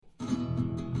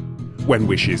When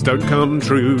wishes don't come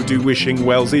true, do wishing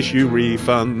wells issue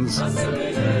refunds?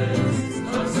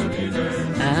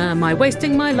 Am I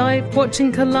wasting my life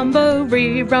watching Columbo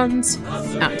reruns?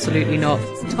 Absolutely not.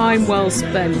 Time well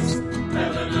spent.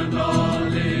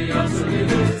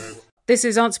 This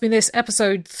is Answer Me This,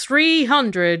 episode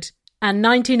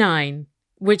 399,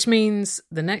 which means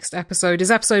the next episode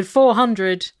is episode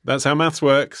 400. That's how maths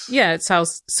works. Yeah, it's how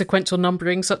sequential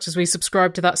numbering, such as we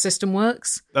subscribe to that system,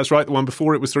 works. That's right, the one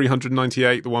before it was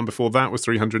 398, the one before that was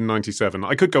 397.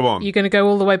 I could go on. You're going to go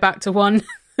all the way back to 1,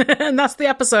 and that's the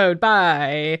episode.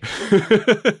 Bye.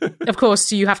 Of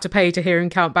course, you have to pay to hear him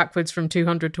count backwards from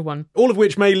 200 to 1. All of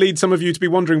which may lead some of you to be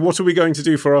wondering, what are we going to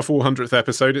do for our 400th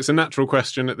episode? It's a natural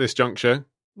question at this juncture.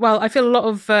 Well, I feel a lot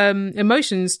of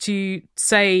emotions to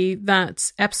say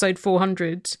that episode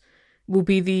 400 will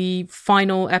be the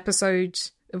final episode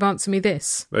of Answer Me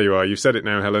This. There you are. You've said it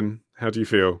now, Helen. How do you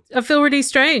feel? I feel really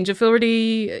strange. I feel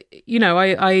really,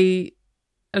 I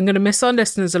am going to miss our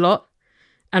listeners a lot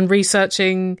and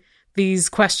researching these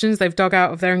questions they've dug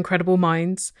out of their incredible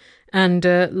minds and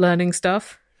learning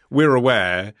stuff. We're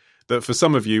aware that for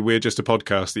some of you, we're just a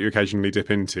podcast that you occasionally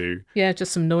dip into. Yeah,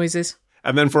 just some noises.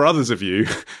 And then for others of you,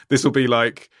 this will be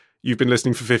like you've been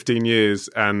listening for 15 years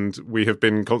and we have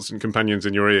been constant companions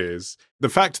in your ears. The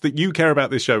fact that you care about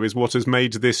this show is what has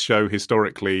made this show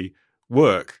historically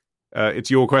work. It's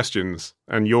your questions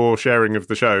and your sharing of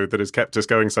the show that has kept us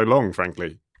going so long,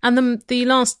 frankly. And the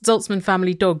last Zaltzman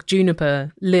family dog,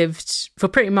 Juniper, lived for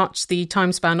pretty much the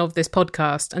time span of this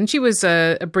podcast. And she was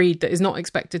a breed that is not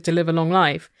expected to live a long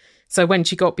life. So when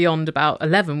she got beyond about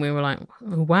 11, we were like,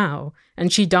 oh, wow.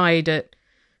 And she died at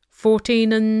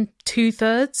 14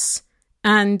 2/3.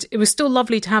 And it was still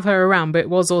lovely to have her around, but it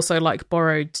was also like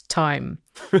borrowed time.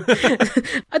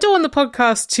 I don't want the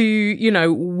podcast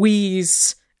to,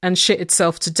 wheeze and shit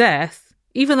itself to death,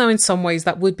 even though in some ways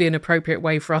that would be an appropriate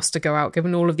way for us to go out,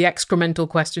 given all of the excremental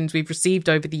questions we've received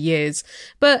over the years.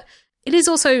 But it is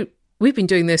also, we've been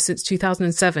doing this since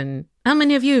 2007. How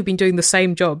many of you have been doing the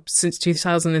same job since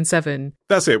 2007?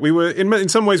 That's it. We were, in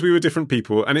some ways, we were different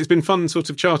people. And it's been fun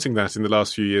sort of charting that in the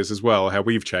last few years as well, how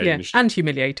we've changed. Yeah, and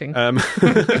humiliating.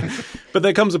 But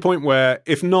there comes a point where,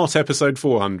 if not episode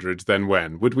 400, then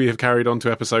when? Would we have carried on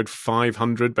to episode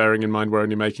 500, bearing in mind we're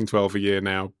only making 12 a year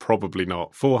now? Probably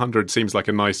not. 400 seems like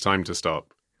a nice time to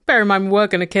stop. Bear in mind, we were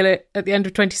going to kill it at the end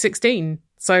of 2016.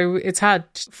 So it's had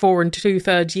 4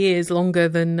 2/3 years longer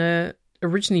than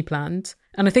originally planned.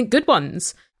 And I think good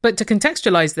ones. But to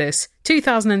contextualise this,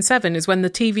 2007 is when the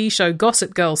TV show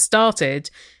Gossip Girl started,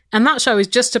 and that show is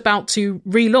just about to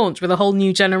relaunch with a whole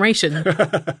new generation.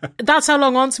 That's how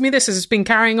long Answer Me This has been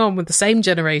carrying on with the same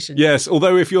generation. Yes,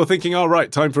 although if you're thinking, all right,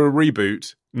 time for a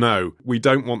reboot, no, we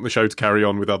don't want the show to carry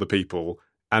on with other people.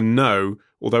 And no,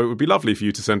 although it would be lovely for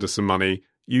you to send us some money,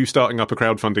 you starting up a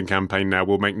crowdfunding campaign now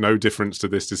will make no difference to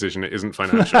this decision. It isn't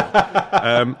financial.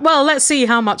 Well, let's see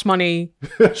how much money.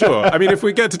 Sure. I mean, if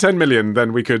we get to 10 million,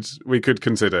 then we could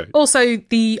consider. Also,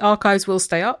 the archives will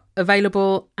stay up,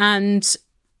 available, and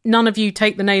none of you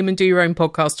take the name and do your own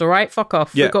podcast, all right? Fuck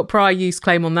off. Yeah. We've got prior use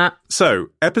claim on that. So,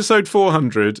 episode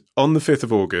 400 on the 5th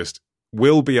of August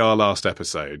will be our last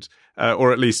episode.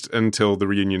 Or at least until the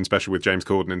reunion special with James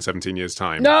Corden in 17 years'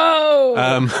 time.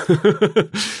 No!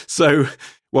 So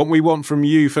what we want from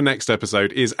you for next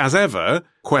episode is, as ever,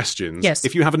 questions. Yes.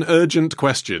 If you have an urgent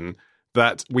question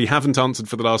that we haven't answered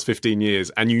for the last 15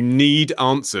 years and you need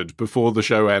answered before the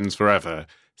show ends forever,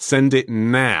 send it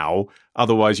now.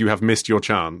 Otherwise, you have missed your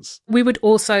chance. We would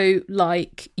also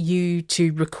like you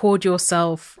to record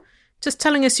yourself just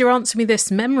telling us your Answer Me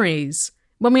This memories.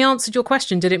 When we answered your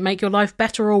question, did it make your life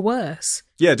better or worse?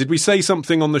 Yeah, did we say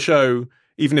something on the show,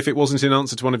 even if it wasn't in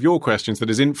answer to one of your questions, that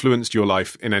has influenced your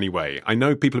life in any way? I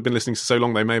know people have been listening for so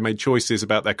long, they may have made choices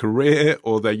about their career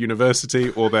or their university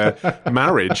or their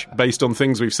marriage based on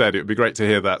things we've said. It would be great to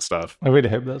hear that stuff. I really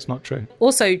hope that's not true.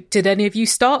 Also, did any of you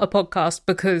start a podcast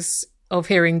because of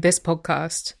hearing this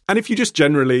podcast? And if you just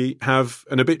generally have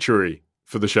an obituary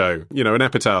for the show, an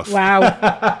epitaph.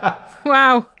 Wow.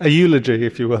 Wow. A eulogy,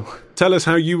 if you will. Tell us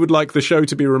how you would like the show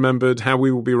to be remembered, how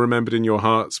we will be remembered in your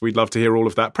hearts. We'd love to hear all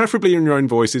of that, preferably in your own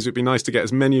voices. It'd be nice to get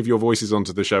as many of your voices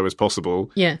onto the show as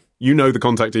possible. Yeah. You know the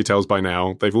contact details by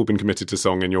now. They've all been committed to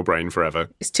song in your brain forever.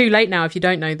 It's too late now if you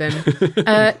don't know them.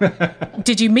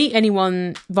 Did you meet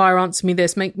anyone via Answer Me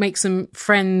This? Make some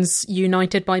friends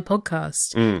united by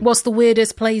podcast. What's the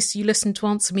weirdest place you listened to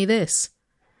Answer Me This?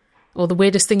 Or the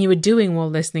weirdest thing you were doing while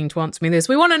listening to Answer Me This.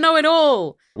 We want to know it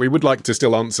all. We would like to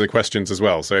still answer questions as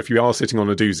well. So if you are sitting on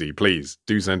a doozy, please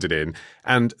do send it in.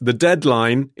 And the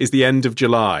deadline is the end of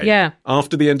July. Yeah.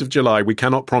 After the end of July, we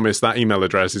cannot promise that email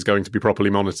address is going to be properly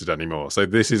monitored anymore. So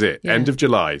this is it. Yeah. End of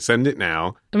July. Send it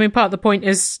now. I mean, part of the point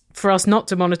is for us not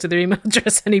to monitor their email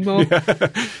address anymore.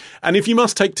 And if you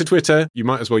must take to Twitter, you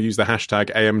might as well use the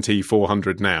hashtag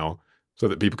AMT400 now so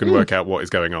that people can work out what is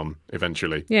going on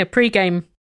eventually. Yeah, pre-game.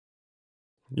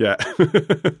 Yeah.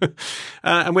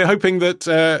 And we're hoping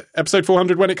that episode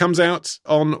 400, when it comes out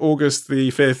on August the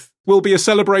 5th, will be a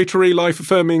celebratory,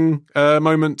 life-affirming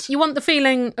moment. You want the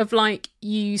feeling of like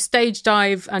you stage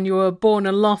dive and you were borne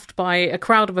aloft by a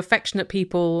crowd of affectionate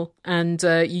people and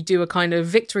you do a kind of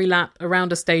victory lap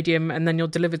around a stadium and then you're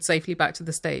delivered safely back to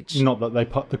the stage. Not that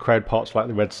the crowd parts like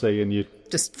the Red Sea and you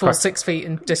Just fall 6 feet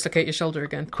and dislocate your shoulder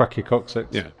again. crack your coccyx.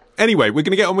 Yeah. Anyway, we're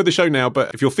going to get on with the show now,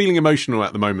 but if you're feeling emotional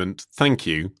at the moment, thank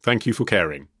you. Thank you for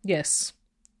caring. Yes.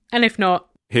 And if not...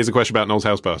 Here's a question about Noel's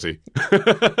house party.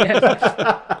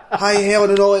 Hi,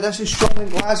 Helen and Ollie. This is Sean in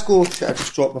Glasgow. Shit, I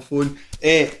just dropped my phone.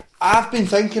 I've been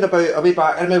thinking about a way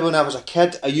back. I remember when I was a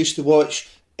kid, I used to watch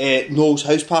Noel's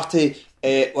house party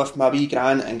with my wee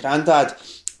gran and granddad.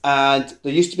 And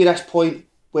there used to be this point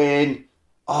when it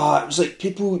was like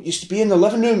people used to be in the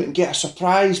living room and get a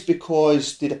surprise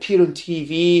because they'd appear on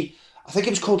TV. I think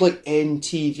it was called like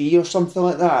NTV or something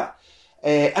like that.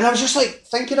 And I was just like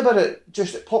thinking about it,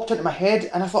 just it popped into my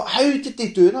head, and I thought, how did they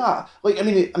do that? Like, I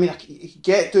mean, I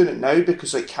get doing it now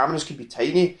because like cameras can be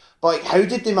tiny, but like, how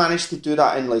did they manage to do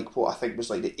that in like what I think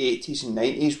was like the 80s and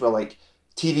 90s, where like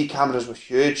TV cameras were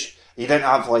huge? You didn't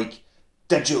have like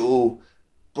digital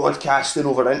broadcasting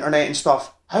over the internet and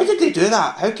stuff. How did they do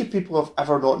that? How could people have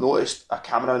ever not noticed a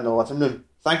camera in the living room?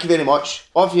 Thank you very much.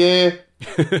 Love you.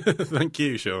 Thank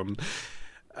you, Sean.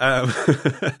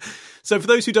 So for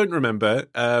those who don't remember,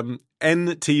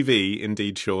 NTV,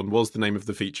 indeed, Sean, was the name of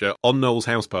the feature on Noel's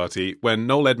house party when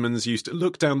Noel Edmonds used to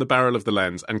look down the barrel of the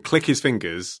lens and click his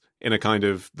fingers in a kind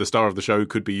of the star of the show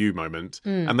could be you moment.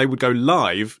 And they would go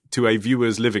live to a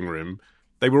viewer's living room.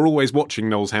 They were always watching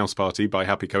Noel's house party by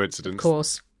happy coincidence. Of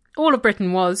course. All of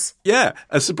Britain was. Yeah,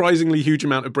 a surprisingly huge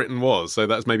amount of Britain was, so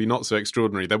that's maybe not so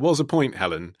extraordinary. There was a point,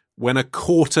 Helen, when a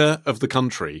quarter of the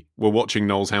country were watching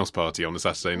Noel's house party on a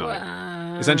Saturday night.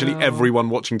 Wow. Essentially everyone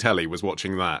watching telly was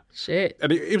watching that. Shit.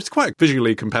 And it was quite a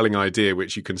visually compelling idea,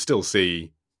 which you can still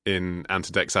see in Ant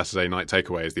and Dec Saturday Night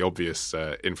Takeaway as the obvious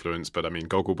influence, but I mean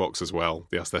Gogglebox as well,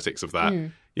 the aesthetics of that.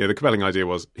 Yeah, the compelling idea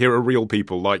was, here are real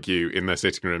people like you in their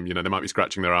sitting room. You know, they might be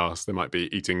scratching their ass, they might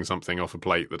be eating something off a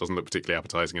plate that doesn't look particularly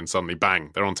appetizing, and suddenly,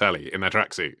 bang, they're on telly in their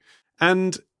tracksuit.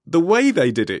 And the way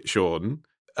they did it, Sean,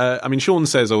 I mean, Sean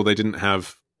says, they didn't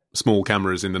have small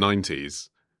cameras in the 90s.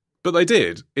 But they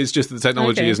did. It's just that the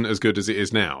technology isn't as good as it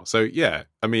is now. So, yeah,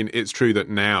 I mean, it's true that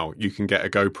now you can get a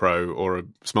GoPro or a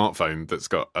smartphone that's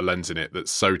got a lens in it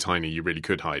that's so tiny you really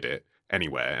could hide it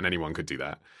anywhere, and anyone could do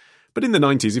that. But in the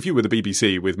 90s, if you were the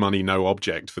BBC with money, no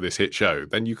object for this hit show,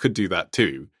 then you could do that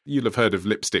too. You'll have heard of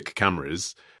lipstick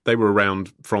cameras. They were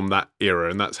around from that era,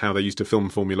 and that's how they used to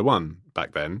film Formula One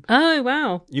back then. Oh,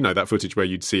 wow. You know, that footage where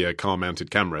you'd see a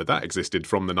car-mounted camera, that existed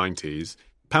from the 90s.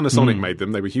 Panasonic made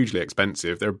them. They were hugely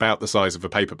expensive. They're about the size of a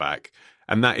paperback.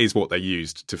 And that is what they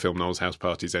used to film Noel's House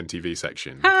Party's NTV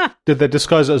section. Ha! Did they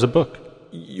disguise it as a book?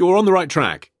 You're on the right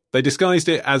track. They disguised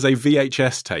it as a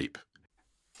VHS tape.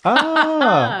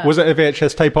 Was it a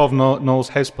VHS tape of Noel's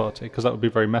house party? Because that would be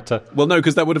very meta. Well, no,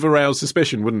 because that would have aroused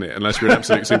suspicion, wouldn't it? Unless you're an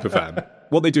absolute superfan.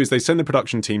 What they do is they send the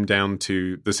production team down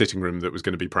to the sitting room that was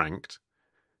going to be pranked.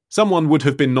 Someone would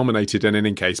have been nominated in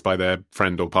any case by their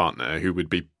friend or partner who would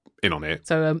be in on it.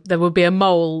 So there would be a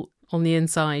mole on the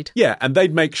inside. Yeah, and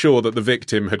they'd make sure that the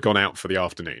victim had gone out for the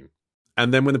afternoon.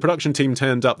 And then when the production team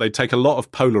turned up, they'd take a lot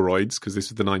of Polaroids, because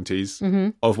this was the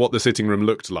 90s, of what the sitting room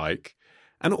looked like.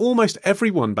 And almost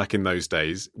everyone back in those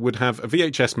days would have a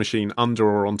VHS machine under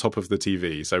or on top of the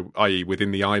TV, so i.e. within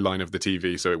the eye line of the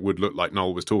TV, so it would look like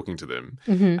Noel was talking to them.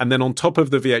 And then on top of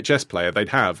the VHS player, they'd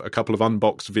have a couple of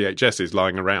unboxed VHSs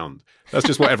lying around. That's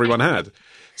just what everyone had.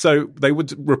 So they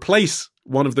would replace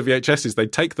one of the VHSs,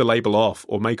 they'd take the label off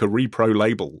or make a repro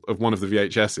label of one of the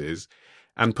VHSs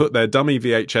and put their dummy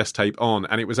VHS tape on,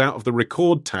 and it was out of the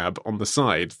record tab on the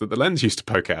side that the lens used to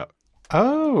poke out.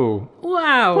 Oh.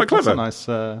 Wow. Quite clever. That's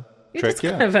a nice It is trick,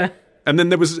 yeah. clever. And then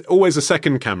there was always a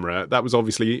second camera. That was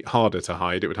obviously harder to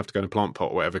hide. It would have to go in a plant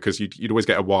pot or whatever, because you'd always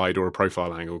get a wide or a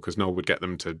profile angle, because Noel would get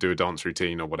them to do a dance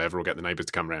routine or whatever, or get the neighbours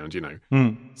to come round, you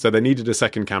know. So they needed a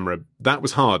second camera. That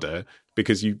was harder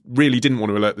because you really didn't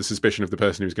want to alert the suspicion of the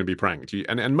person who was going to be pranked.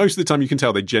 And most of the time you can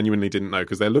tell they genuinely didn't know,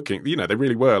 because they're looking, you know, they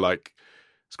really were like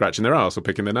scratching their arse or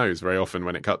picking their nose very often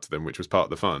when it cut to them, which was part of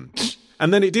the fun.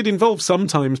 And then it did involve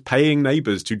sometimes paying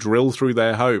neighbours to drill through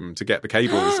their home to get the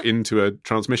cables into a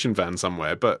transmission van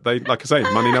somewhere. But they, like I say,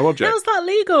 money no object. How's that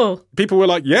legal? People were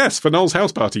like, yes, for Noel's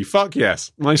house party. Fuck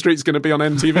yes. My street's going to be on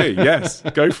MTV. Yes,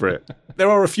 go for it. There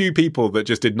are a few people that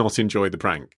just did not enjoy the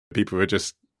prank. People who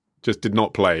just did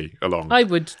not play along. I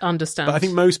would understand. But I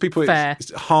think most people, Fair.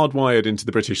 it's hardwired into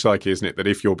the British psyche, isn't it, that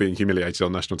if you're being humiliated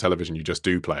on national television, you just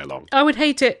do play along. I would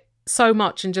hate it so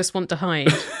much and just want to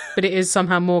hide, but it is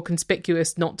somehow more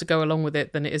conspicuous not to go along with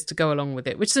it than it is to go along with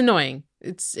it, which is annoying.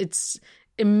 It's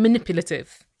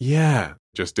manipulative. Yeah,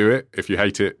 just do it. If you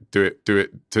hate it, do it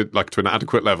to an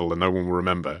adequate level and no one will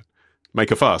remember. Make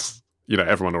a fuss.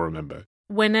 Everyone will remember.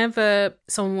 Whenever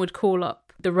someone would call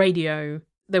up the radio,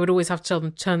 they would always have to tell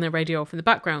them to turn their radio off in the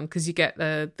background because you get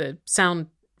the sound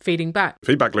feeding back.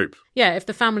 Feedback loop. Yeah, if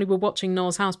the family were watching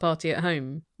Noel's house party at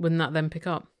home, wouldn't that then pick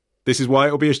up? This is why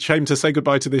it'll be a shame to say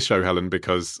goodbye to this show, Helen,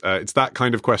 because it's that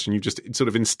kind of question. You've just sort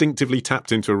of instinctively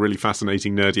tapped into a really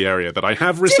fascinating, nerdy area that I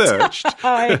have researched.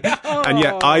 And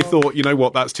yet I thought, you know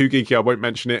what, that's too geeky, I won't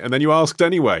mention it. And then you asked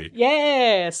anyway.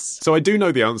 Yes. So I do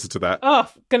know the answer to that. Oh,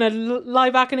 gonna lie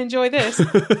back and enjoy this.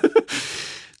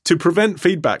 To prevent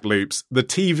feedback loops, the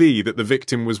TV that the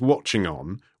victim was watching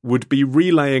on would be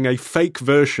relaying a fake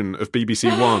version of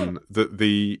BBC One that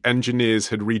the engineers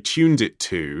had retuned it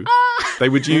to. They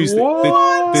would use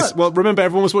this. Well, remember,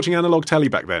 everyone was watching analog telly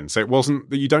back then, so it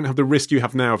wasn't that you don't have the risk you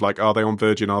have now of like, are they on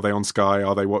Virgin? Are they on Sky?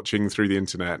 Are they watching through the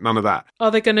internet? None of that. Are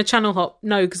they going to channel hop?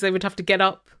 No, because they would have to get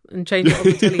up and change it on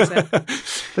the telly set.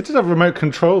 They did have remote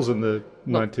controls in the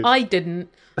 90s. I didn't.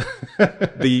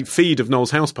 The feed of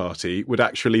Noel's house party would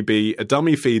actually be a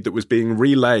dummy feed that was being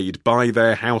relayed by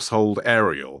their household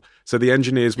aerial. So the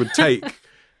engineers would take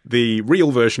the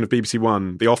real version of BBC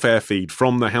One, the off-air feed,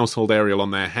 from the household aerial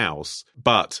on their house.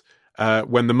 But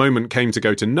when the moment came to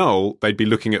go to Noel, they'd be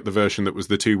looking at the version that was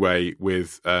the two-way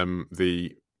with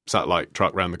the satellite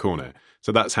truck round the corner.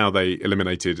 So that's how they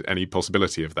eliminated any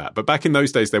possibility of that. But back in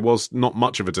those days, there was not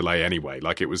much of a delay anyway.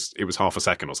 Like it was half a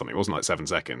second or something. It wasn't like 7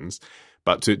 seconds.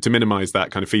 But to minimise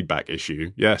that kind of feedback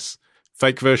issue, yes,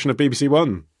 fake version of BBC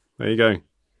One. There you go.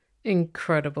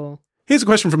 Incredible. Here's a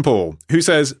question from Paul, who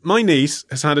says, my niece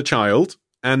has had a child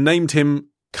and named him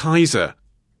Kaiser.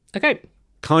 Okay.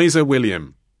 Kaiser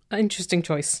William. Interesting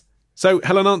choice. So,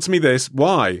 Helen, answer me this.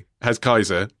 Why has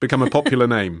Kaiser become a popular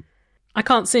name? I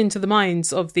can't see into the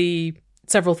minds of the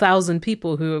several thousand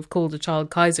people who have called a child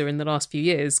Kaiser in the last few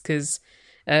years, because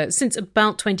since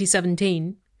about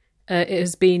 2017, it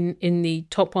has been in the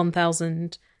top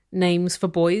 1,000 names for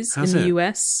boys in the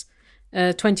US.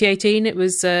 2018, it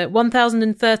was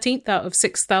 1,013th out of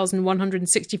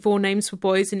 6,164 names for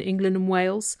boys in England and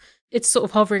Wales. It's sort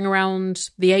of hovering around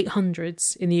the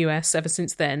 800s in the US ever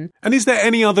since then. And is there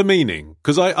any other meaning?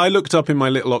 Because I looked up in my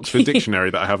little Oxford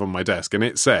dictionary that I have on my desk, and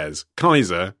it says,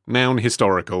 Kaiser, noun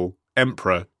historical,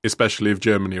 emperor, especially of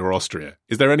Germany or Austria.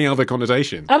 Is there any other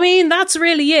connotation? I mean, that's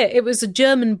really it. It was a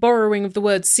German borrowing of the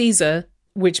word Caesar,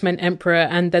 which meant emperor,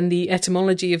 and then the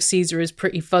etymology of Caesar is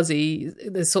pretty fuzzy.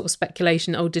 There's sort of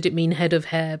speculation, did it mean head of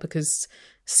hair because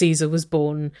Caesar was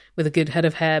born with a good head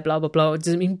of hair, blah, blah, blah.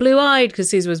 Does it mean blue-eyed because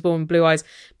Caesar was born with blue eyes?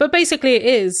 But basically it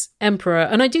is emperor.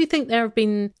 And I do think there have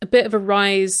been a bit of a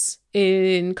rise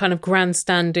in kind of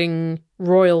grandstanding,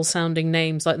 royal-sounding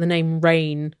names, like the name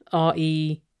Reign,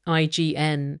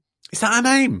 R-E-I-G-N. Is that a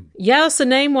name? Yeah, it's a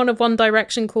name. One of One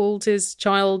Direction called his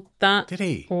child that. Did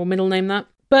he? Or middle name that.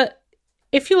 But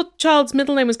if your child's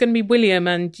middle name was going to be William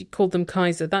and you called them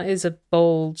Kaiser, that is a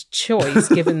bold choice,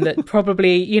 given that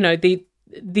probably,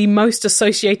 the most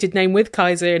associated name with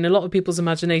Kaiser in a lot of people's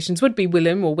imaginations would be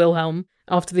William or Wilhelm,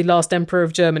 after the last emperor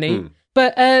of Germany.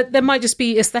 But there might just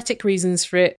be aesthetic reasons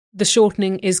for it. The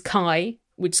shortening is Kai,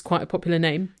 which is quite a popular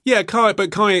name. Yeah, Kai,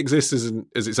 but Kai exists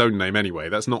as its own name anyway.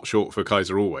 That's not short for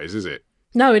Kaiser always, is it?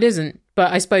 No, it isn't.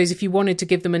 But I suppose if you wanted to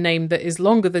give them a name that is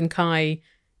longer than Kai,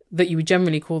 that you would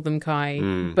generally call them Kai,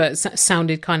 but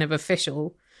sounded kind of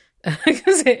official,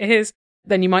 because it is,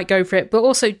 then you might go for it. But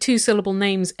also 2-syllable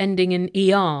names ending in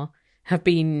ER have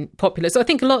been popular. So I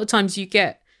think a lot of times you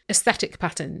get aesthetic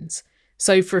patterns.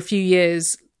 So for a few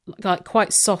years, like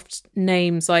quite soft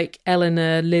names like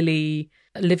Eleanor, Lily,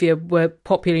 Olivia were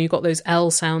popular. You got those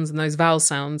L sounds and those vowel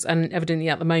sounds. And evidently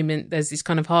at the moment, there's these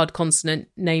kind of hard consonant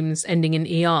names ending in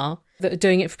ER that are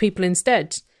doing it for people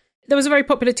instead. There was a very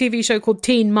popular TV show called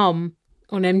Teen Mum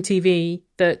on MTV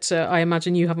that I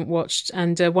imagine you haven't watched.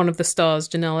 And one of the stars,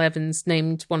 Janelle Evans,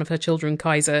 named one of her children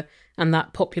Kaiser, and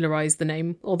that popularised the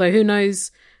name. Although who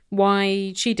knows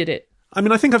why she did it. I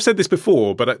mean, I think I've said this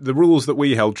before, but the rules that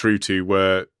we held true to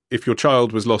were if your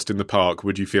child was lost in the park,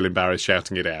 would you feel embarrassed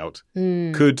shouting it out?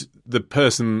 Could the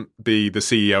person be the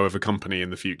CEO of a company in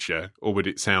the future, or would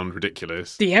it sound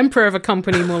ridiculous? The emperor of a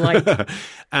company, more like.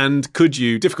 And could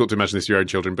you, difficult to imagine this to your own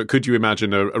children, but could you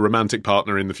imagine a romantic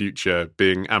partner in the future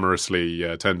being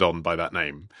amorously turned on by that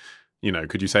name? You know,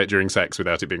 could you say it during sex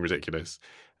without it being ridiculous?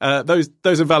 Those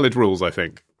are valid rules, I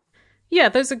think. Yeah,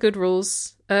 those are good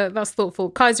rules. That's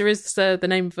thoughtful. Kaiser is the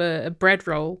name of a bread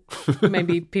roll.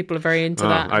 Maybe people are very into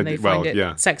that and they find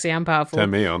it sexy and powerful. Turn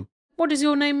me on. What does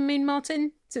your name mean,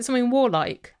 Martin? Is it something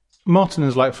warlike? Martin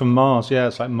is like from Mars. Yeah,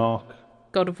 it's like Mark.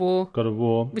 God of War. God of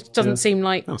War. Which doesn't seem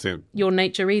like your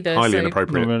nature either. Highly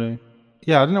inappropriate. Not really.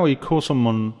 Yeah, I don't know what you call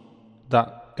someone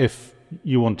that if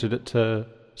you wanted it to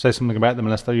say something about them,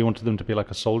 unless you wanted them to be like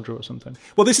a soldier or something.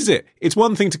 Well, this is it. It's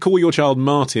one thing to call your child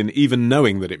Martin, even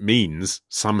knowing that it means,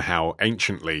 somehow,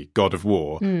 anciently, God of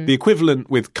War. The equivalent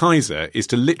with Kaiser is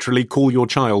to literally call your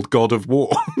child God of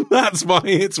War. That's why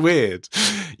it's weird.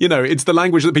 You know, it's the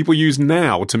language that people use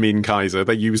now to mean Kaiser.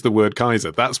 They use the word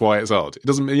Kaiser. That's why it's odd. It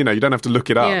doesn't, you know, you don't have to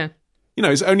look it up. Yeah. You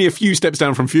know, it's only a few steps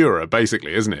down from Führer,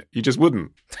 basically, isn't it? You just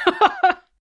wouldn't.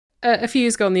 A few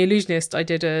years ago on The Illusionist, I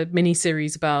did a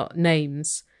mini-series about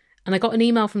names. And I got an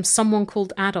email from someone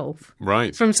called Adolf.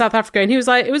 Right. From South Africa. And he was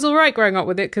like, it was all right growing up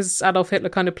with it because Adolf Hitler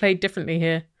kind of played differently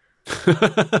here.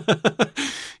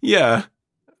 Yeah.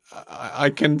 I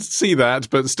can see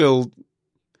that, but still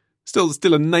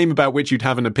a name about which you'd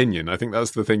have an opinion. I think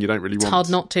that's the thing you don't really want. It's hard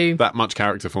not to. That much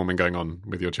character forming going on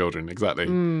with your children, exactly.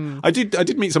 I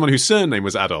did meet someone whose surname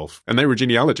was Adolf, and they were a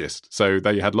genealogist, so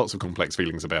they had lots of complex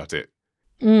feelings about it.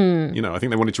 You know, I think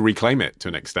they wanted to reclaim it to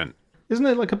an extent. Isn't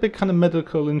it like a big kind of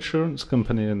medical insurance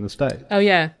company in the States? Oh,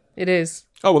 yeah, it is.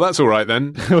 Oh, well, that's all right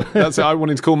then. That's I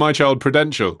wanted to call my child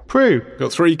Prudential. Prue.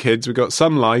 Got 3 kids. We've got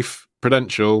Sun Life,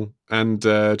 Prudential, and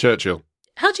Churchill.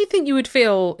 How do you think you would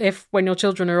feel if, when your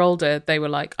children are older, they were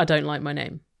like, I don't like my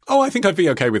name? Oh, I think I'd be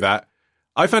okay with that.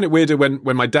 I found it weirder when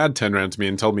my dad turned around to me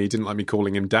and told me he didn't like me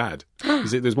calling him Dad.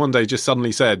 There's one day he just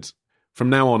suddenly said, from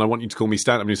now on, I want you to call me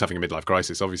Stan. I mean, he was having a midlife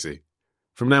crisis, obviously.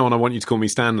 From now on, I want you to call me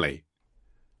Stanley.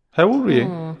 How old were you?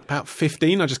 About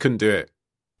 15. I just couldn't do it.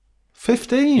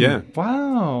 15? Yeah.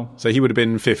 Wow. So he would have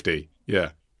been 50.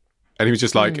 Yeah. And he was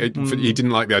just like, he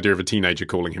didn't like the idea of a teenager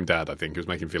calling him Dad, I think. It was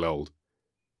making him feel old.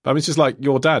 But I mean, it's just like,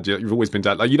 you're Dad. You've always been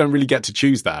Dad. Like, you don't really get to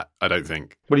choose that, I don't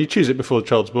think. Well, you choose it before the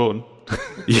child's born.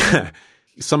 Yeah.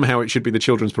 Somehow it should be the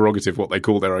children's prerogative what they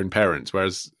call their own parents,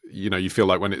 whereas, you know, you feel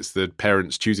like when it's the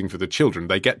parents choosing for the children,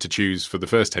 they get to choose for the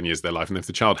first 10 years of their life, and if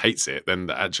the child hates it, then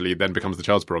that actually then becomes the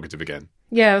child's prerogative again.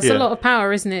 Yeah, it's a lot of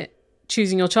power, isn't it?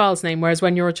 Choosing your child's name, whereas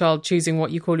when you're a child, choosing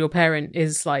what you call your parent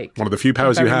is like one of the few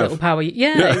powers you have. Little power.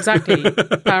 Yeah, exactly.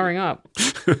 Powering up.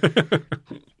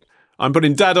 I'm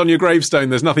putting Dad on your gravestone.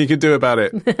 There's nothing you can do about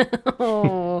it.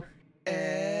 Oh.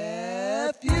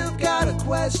 If you've got a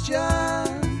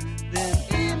question, then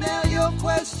email your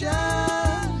question.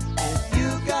 If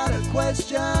you've got a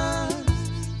question,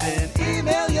 then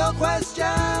email your question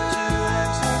to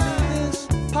answer me this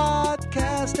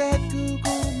podcast at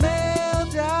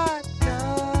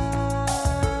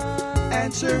googlemail.com.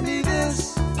 Answer me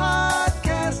this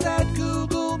podcast at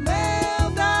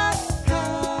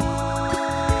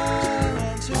googlemail.com.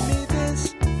 Answer me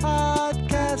this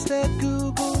podcast at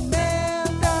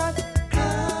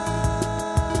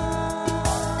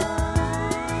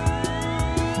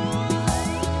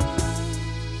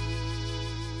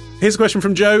googlemail.com. Here's a question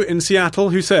from Joe in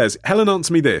Seattle who says, Helen,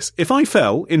 answer me this. If I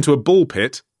fell into a ball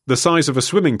pit the size of a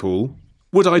swimming pool,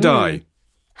 would I die?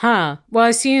 Well, I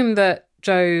assume that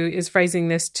Joe is phrasing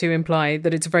this to imply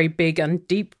that it's a very big and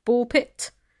deep ball pit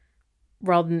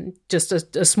rather than just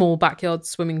a small backyard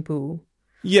swimming pool.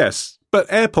 Yes, but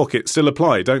air pockets still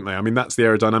apply, don't they? I mean, that's the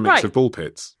aerodynamics of ball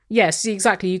pits. Yes,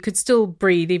 exactly. You could still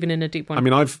breathe even in a deep one. I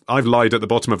mean, I've lied at the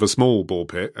bottom of a small ball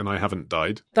pit and I haven't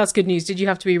died. That's good news. Did you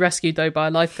have to be rescued, though, by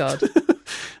a lifeguard?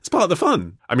 It's part of the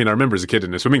fun. I mean, I remember as a kid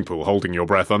in a swimming pool holding your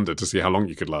breath under to see how long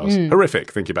you could last.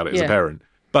 Horrific, thinking about it as a parent.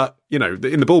 But, you know,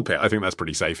 in the ball pit, I think that's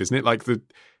pretty safe, isn't it? Like,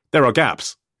 there are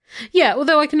gaps. Yeah,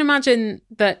 although I can imagine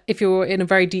that if you're in a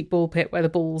very deep ball pit where the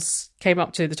balls came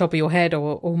up to the top of your head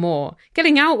or more,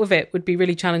 getting out of it would be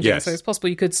really challenging. Yes. So it's possible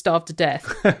you could starve to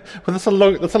death. Well, that's a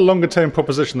longer term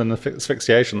proposition than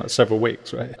asphyxiation. That's several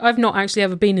weeks, right? I've not actually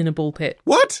ever been in a ball pit.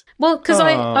 What? Well, because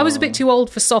I was a bit too old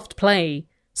for soft play.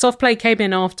 Soft play came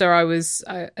in after I was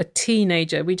a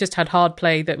teenager. We just had hard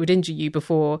play that would injure you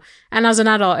before. And as an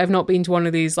adult, I've not been to one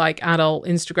of these like adult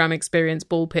Instagram experience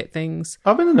ball pit things.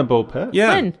 I've been in a ball pit.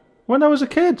 Yeah. When? When I was a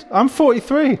kid. I'm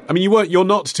 43. I mean, you're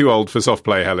not too old for soft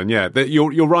play, Helen. Yeah,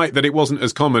 you're right that it wasn't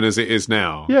as common as it is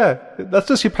now. Yeah, that's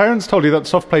just your parents told you that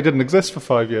soft play didn't exist for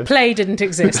 5 years. Play didn't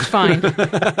exist, fine.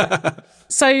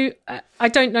 So I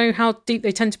don't know how deep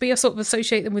they tend to be. I sort of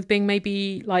associate them with being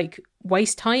maybe like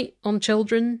waist height on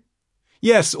children.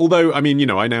 Yes, although, I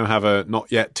mean, I now have a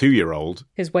not yet 2-year-old.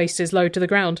 His waist is low to the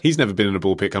ground. He's never been in a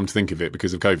ball pit, come to think of it,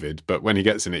 because of COVID, but when he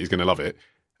gets in it, he's going to love it.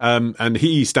 And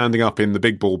he, standing up in the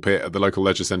big ball pit at the local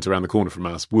leisure centre around the corner from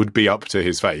us, would be up to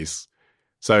his face.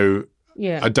 So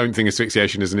Yeah. I don't think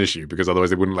asphyxiation is an issue, because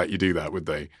otherwise they wouldn't let you do that, would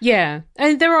they? Yeah.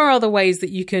 And there are other ways that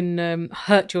you can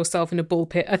hurt yourself in a ball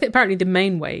pit. I think apparently the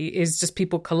main way is just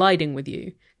people colliding with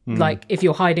you. Like if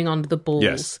you're hiding under the balls.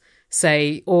 Yes.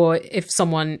 Say, or if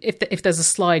there's a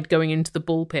slide going into the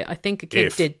ball pit. I think a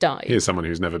kid did die. Here's someone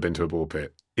who's never been to a ball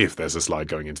pit. If there's a slide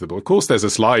going into the ball. Of course there's a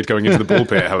slide going into the ball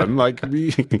pit, Helen. Like,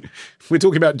 we're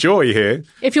talking about joy here.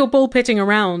 If you're ball pitting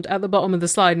around at the bottom of the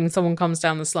slide and someone comes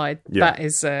down the slide, that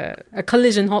is a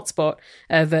collision hotspot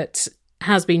that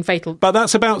has been fatal. But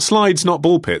that's about slides, not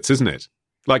ball pits, isn't it?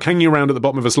 Like, hanging around at the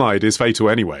bottom of a slide is fatal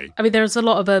anyway. I mean, there's a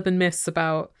lot of urban myths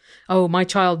about, oh, my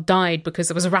child died because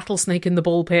there was a rattlesnake in the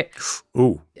ball pit.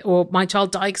 Ooh. Or my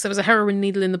child died because there was a heroin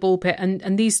needle in the ball pit.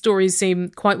 And these stories seem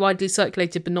quite widely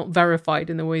circulated but not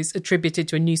verified, and they're always attributed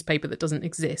to a newspaper that doesn't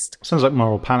exist. Sounds like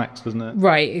moral panics, doesn't it?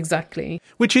 Right, exactly.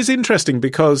 Which is interesting,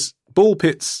 because ball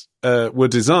pits were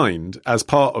designed as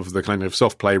part of the kind of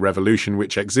soft play revolution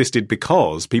which existed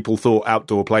because people thought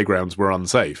outdoor playgrounds were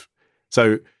unsafe.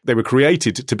 So they were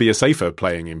created to be a safer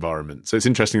playing environment. So it's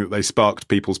interesting that they sparked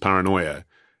people's paranoia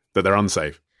that they're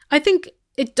unsafe. I think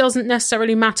it doesn't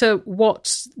necessarily matter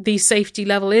what the safety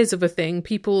level is of a thing.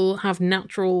 People have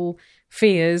natural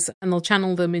fears and they'll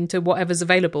channel them into whatever's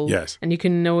available. Yes. And you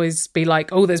can always be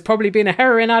like, oh, there's probably been a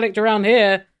heroin addict around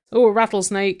here. Oh, a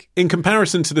rattlesnake. In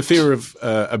comparison to the fear of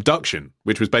abduction,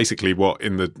 which was basically what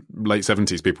in the late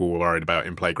 70s people were worried about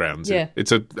in playgrounds. Yeah.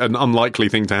 It's an unlikely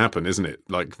thing to happen, isn't it?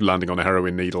 Like landing on a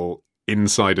heroin needle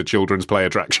inside a children's play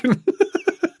attraction.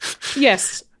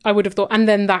 Yes, I would have thought. And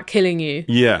then that killing you.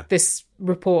 Yeah. This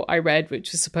report I read,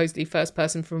 which was supposedly first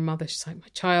person from a mother, she's like, my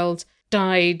child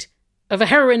died of a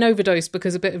heroin overdose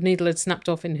because a bit of needle had snapped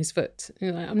off in his foot. And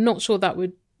you're like, I'm not sure that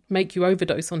would make you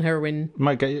overdose on heroin.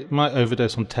 Might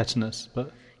overdose on tetanus,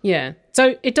 but Yeah.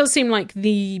 So it does seem like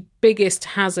the biggest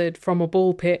hazard from a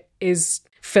ball pit is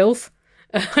filth.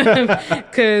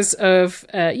 Because of,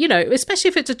 especially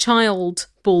if it's a child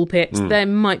ball pit, there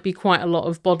might be quite a lot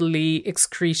of bodily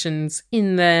excretions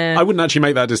in there. I wouldn't actually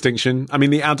make that distinction. I mean,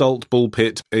 the adult ball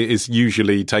pit is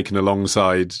usually taken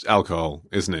alongside alcohol,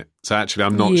 isn't it? So actually,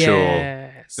 I'm not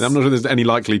sure. I'm not sure there's any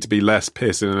likely to be less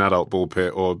piss in an adult ball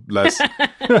pit or less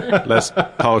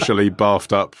partially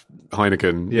bathed up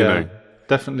Heineken, you know.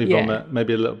 Definitely vomit,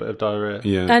 maybe a little bit of diarrhea.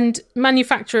 Yeah. And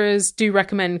manufacturers do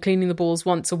recommend cleaning the balls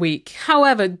once a week.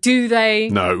 However, do they?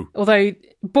 No. Although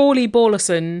Bawley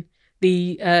Ballerson,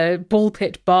 the ball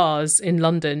pit bars in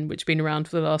London, which have been around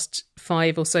for the last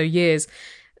 5 or so years,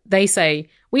 they say,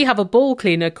 we have a ball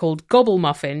cleaner called Gobble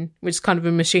Muffin, which is kind of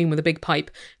a machine with a big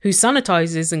pipe, who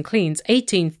sanitizes and cleans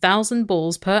 18,000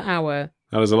 balls per hour.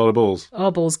 That is a lot of balls. Our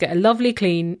balls get a lovely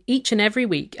clean each and every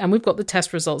week, and we've got the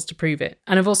test results to prove it.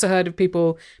 And I've also heard of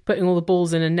people putting all the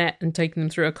balls in a net and taking them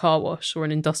through a car wash or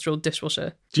an industrial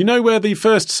dishwasher. Do you know where the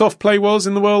first soft play was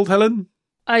in the world, Helen?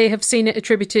 I have seen it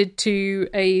attributed to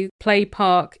a play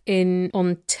park in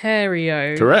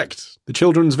Ontario. Correct. The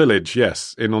Children's Village,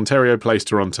 yes, in Ontario Place,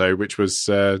 Toronto, which was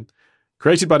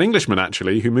created by an Englishman,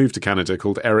 actually, who moved to Canada,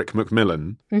 called Eric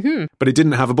Macmillan. Mm-hmm. But it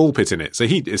didn't have a ball pit in it. So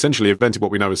he essentially invented what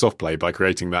we know as soft play by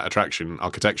creating that attraction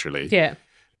architecturally. Yeah.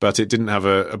 But it didn't have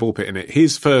a ball pit in it.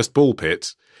 His first ball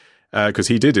pit, because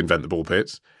he did invent the ball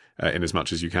pit, in as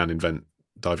much as you can invent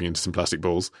diving into some plastic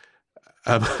balls,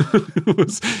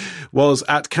 was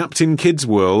at Captain Kidd's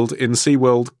World in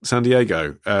SeaWorld San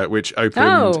Diego, which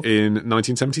opened in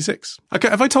 1976. Okay,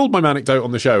 have I told my anecdote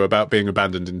on the show about being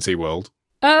abandoned in SeaWorld?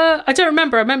 I don't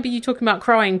remember. I remember you talking about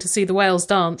crying to see the whales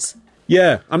dance.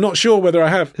 Yeah, I'm not sure whether I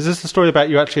have. Is this the story about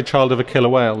you actually a child of a killer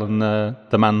whale and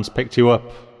the man's picked you up,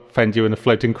 found you in a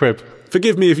floating crib?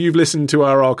 Forgive me if you've listened to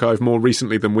our archive more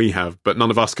recently than we have, but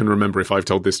none of us can remember if I've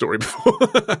told this story before.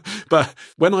 But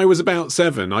when I was about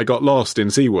 7, I got lost in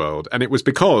SeaWorld, and it was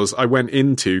because I went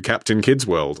into Captain Kidd's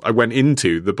World. I went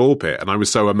into the ball pit, and I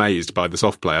was so amazed by the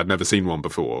soft play. I'd never seen one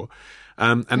before.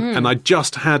 And I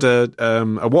just had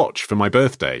a watch for my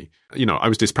birthday. You know, I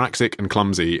was dyspraxic and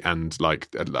clumsy and like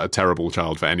a terrible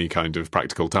child for any kind of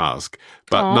practical task.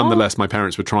 But nonetheless, my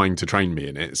parents were trying to train me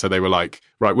in it. So they were like,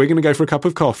 right, we're going to go for a cup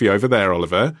of coffee over there,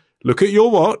 Oliver. Look at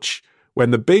your watch.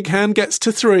 When the big hand gets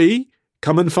to 3,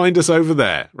 come and find us over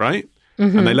there, right?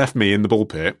 Mm-hmm. And they left me in the ball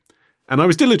pit. And I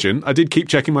was diligent. I did keep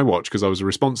checking my watch because I was a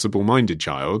responsible-minded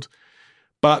child.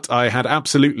 But I had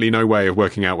absolutely no way of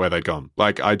working out where they'd gone.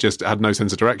 Like, I just had no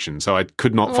sense of direction, so I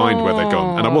could not find where they'd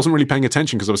gone. And I wasn't really paying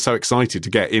attention because I was so excited to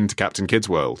get into Captain Kidd's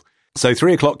world. So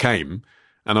 3 o'clock came,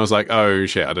 and I was like, oh,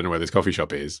 shit, I don't know where this coffee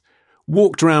shop is.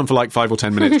 Walked around for like 5 or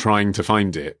 10 minutes trying to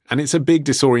find it. And it's a big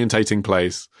disorientating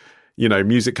place. You know,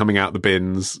 music coming out the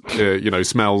bins,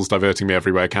 smells diverting me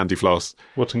everywhere, candy floss.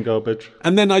 Rotten garbage.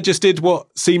 And then I just did what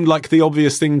seemed like the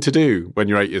obvious thing to do when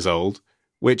you're 8 years old,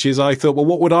 which is I thought, well,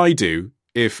 what would I do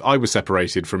if I was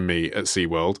separated from me at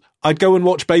SeaWorld? I'd go and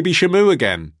watch Baby Shamu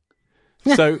again.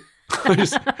 So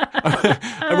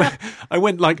I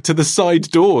went like to the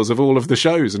side doors of all of the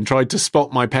shows and tried to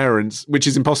spot my parents, which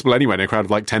is impossible anyway in a crowd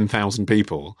of like 10,000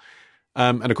 people.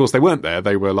 And of course they weren't there.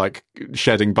 They were like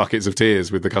shedding buckets of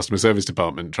tears with the customer service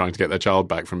department trying to get their child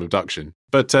back from abduction.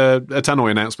 But a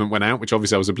tannoy announcement went out, which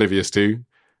obviously I was oblivious to.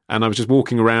 And I was just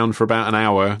walking around for about an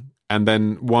hour. And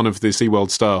then one of the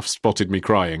SeaWorld staff spotted me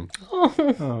crying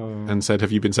and said,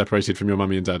 have you been separated from your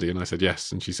mummy and daddy? And I said,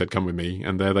 yes. And she said, come with me.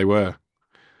 And there they were.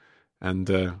 And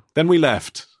then we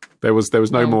left. There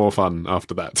was no more fun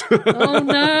after that. Oh,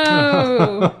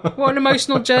 no. What an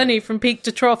emotional journey from peak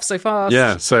to trough so fast.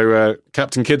 Yeah, so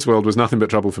Captain Kidd's world was nothing but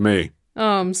trouble for me. Oh,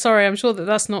 I'm sorry. I'm sure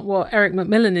that's not what Eric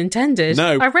Macmillan intended.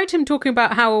 No. I read him talking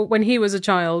about how when he was a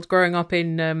child growing up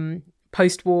in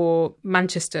post-war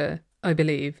Manchester, I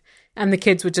believe, and the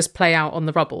kids would just play out on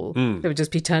the rubble. They would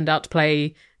just be turned out to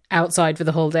play outside for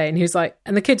the whole day. And he was like,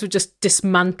 and the kids would just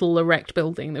dismantle a wrecked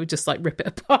building. They would just like rip it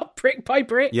apart brick by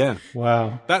brick. Yeah.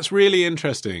 Wow. That's really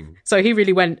interesting. So he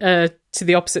really went to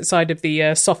the opposite side of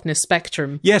the softness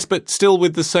spectrum. Yes, but still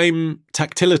with the same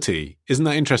tactility. Isn't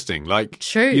that interesting? Like,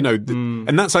 true. You know,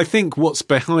 and that's, I think, what's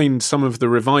behind some of the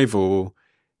revival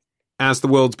as the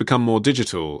world's become more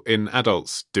digital in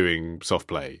adults doing soft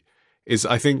play. Is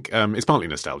I think it's partly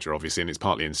nostalgia, obviously, and it's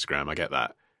partly Instagram. I get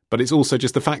that. But it's also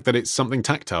just the fact that it's something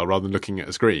tactile rather than looking at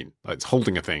a screen. Like it's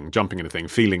holding a thing, jumping in a thing,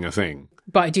 feeling a thing.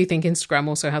 But I do think Instagram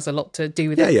also has a lot to do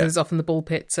with it, because often the ball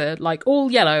pits are like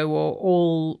all yellow or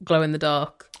all glow in the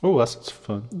dark. Oh, that's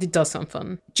fun. It does sound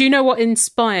fun. Do you know what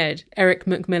inspired Eric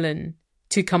Macmillan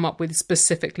to come up with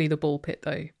specifically the ball pit,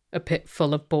 though? A pit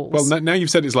full of balls. Well, now you've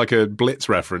said it's like a Blitz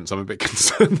reference. I'm a bit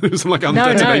concerned. There's some like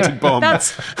undetonated bomb.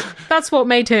 That's what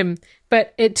made him.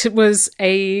 But it was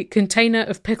a container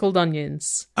of pickled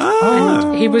onions.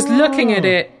 And he was looking at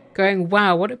it going,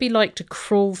 wow, what would it be like to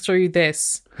crawl through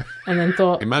this? And then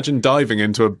thought... Imagine diving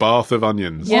into a bath of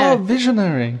onions. Yeah. Oh,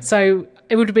 visionary. So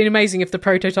it would have been amazing if the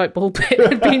prototype ball pit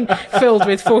had been filled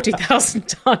with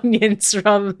 40,000 onions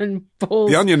rather than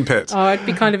balls. The onion pit. Oh, I'd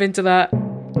be kind of into that.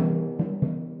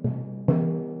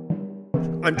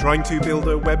 I'm trying to build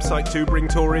a website to bring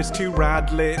tourists to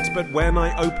Radlit, but when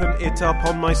I open it up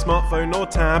on my smartphone or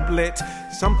tablet,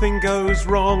 something goes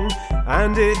wrong,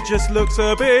 and it just looks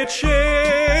a bit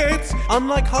shit.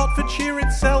 Unlike Hertfordshire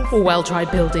itself. Well, try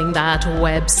building that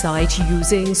website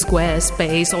using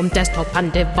Squarespace on desktop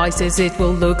and devices. It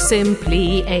will look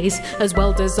simply ace, as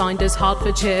well designed as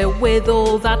Hertfordshire with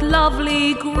all that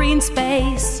lovely green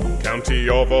space. County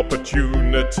of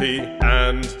Opportunity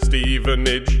and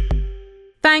Stevenage.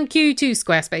 Thank you to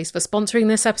Squarespace for sponsoring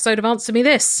this episode of Answer Me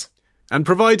This. And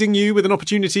providing you with an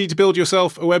opportunity to build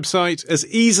yourself a website as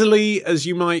easily as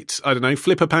you might, I don't know,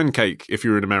 flip a pancake if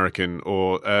you're an American,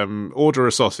 or order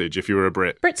a sausage if you're a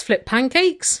Brit. Brits flip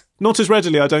pancakes? Not as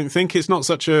readily, I don't think. It's not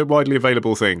such a widely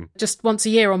available thing. Just once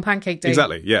a year on Pancake Day.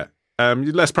 Exactly, yeah.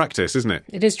 Less practice, isn't it?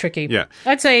 It is tricky. Yeah.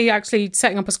 I'd say actually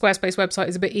setting up a Squarespace website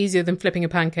is a bit easier than flipping a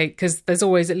pancake, because there's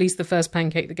always at least the first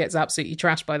pancake that gets absolutely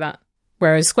trashed by that.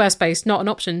 Whereas Squarespace, not an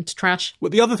option to trash. Well,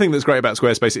 the other thing that's great about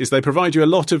Squarespace is they provide you a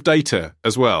lot of data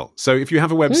as well. So if you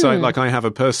have a website, like I have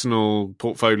a personal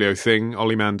portfolio thing,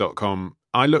 olliemann.com,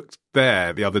 I looked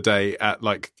there the other day at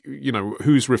like, you know,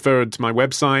 who's referred to my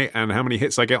website and how many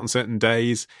hits I get on certain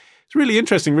days. It's really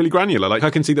interesting, really granular. Like I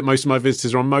can see that most of my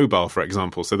visitors are on mobile, for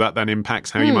example. So that then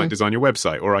impacts how you might design your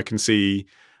website. Or I can see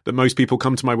that most people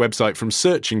come to my website from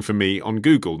searching for me on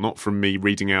Google, not from me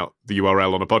reading out the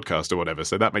URL on a podcast or whatever.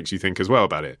 So that makes you think as well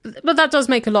about it. But that does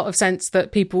make a lot of sense,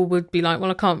 that people would be like, well,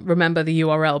 I can't remember the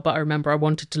URL, but I remember I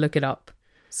wanted to look it up.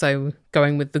 So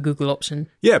going with the Google option.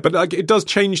 Yeah, but like it does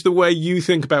change the way you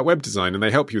think about web design, and they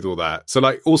help you with all that. So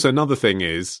like also another thing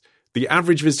is the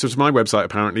average visitor to my website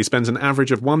apparently spends an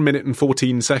average of 1 minute and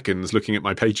 14 seconds looking at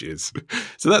my pages.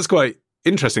 So that's quite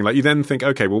interesting. Like you then think,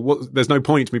 okay, well, there's no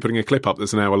point me putting a clip up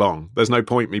that's an hour long. There's no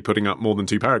point me putting up more than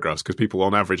 2 paragraphs because people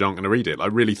on average aren't going to read it. I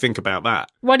really think about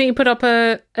that. Why don't you put up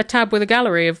a tab with a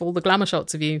gallery of all the glamour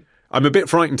shots of you? I'm a bit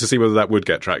frightened to see whether that would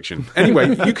get traction.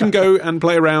 Anyway, you can go and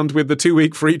play around with the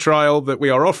 2-week free trial that we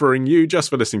are offering you just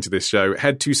for listening to this show.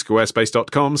 Head to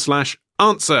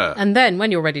squarespace.com/answer. And then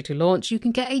when you're ready to launch, you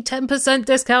can get a 10%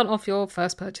 discount off your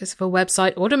first purchase of a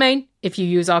website or domain if you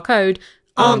use our code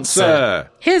Answer.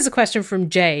 Here's a question from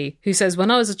Jay, who says,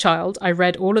 when I was a child, I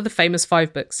read all of the famous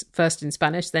 5 books, first in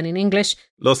Spanish, then in English.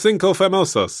 Los Cinco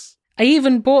Famosos. I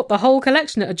even bought the whole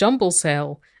collection at a jumble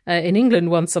sale in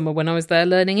England one summer when I was there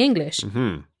learning English.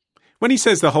 Mm-hmm. When he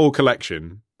says the whole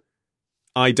collection,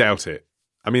 I doubt it.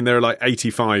 I mean, there are like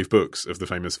 85 books of the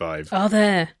famous 5. Are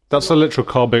there? That's a literal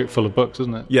car boot full of books,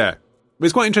 isn't it? Yeah.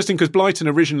 It's quite interesting because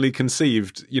Blyton originally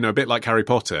conceived, a bit like Harry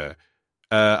Potter.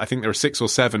 I think there are 6 or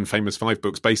 7 famous 5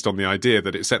 books based on the idea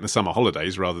that it's set in the summer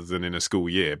holidays rather than in a school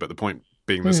year, but the point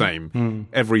being the same.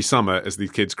 Every summer, as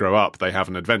these kids grow up, they have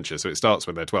an adventure. So it starts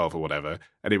when they're 12 or whatever,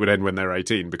 and it would end when they're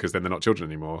 18 because then they're not children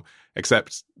anymore.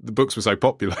 Except the books were so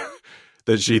popular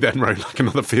that she then wrote like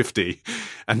another 50.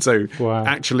 And so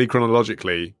actually,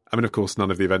 chronologically, I mean, of course,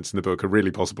 none of the events in the book are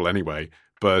really possible anyway,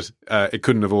 but it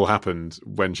couldn't have all happened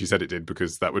when she said it did,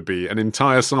 because that would be an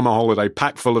entire summer holiday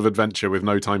packed full of adventure with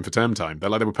no time for term time. They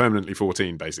were permanently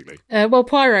 14, basically. Well,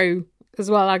 Poirot as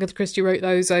well, Agatha Christie wrote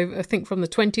those, I think, from the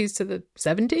 20s to the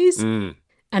 70s.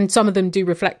 And some of them do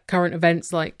reflect current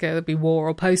events, like there'll be war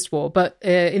or post-war. But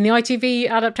in the ITV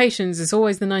adaptations, it's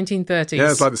always the 1930s.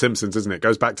 Yeah, it's like The Simpsons, isn't it? It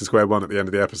goes back to square one at the end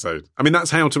of the episode. I mean,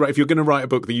 that's how to write. If you're going to write a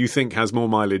book that you think has more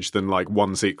mileage than like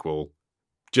one sequel,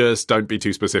 just don't be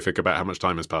too specific about how much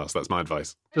time has passed. That's my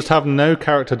advice. Just have no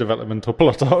character development or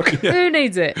plot arc. Who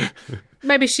needs it?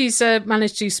 Maybe she's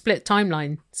managed to split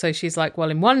timeline. So she's like, well,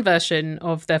 in one version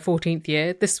of their 14th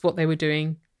year, this is what they were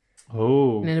doing.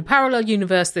 Oh. And in a parallel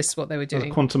universe, this is what they were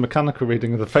doing. A quantum mechanical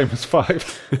reading of the famous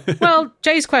 5. Well,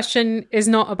 Jay's question is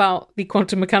not about the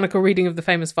quantum mechanical reading of the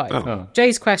famous 5. Oh.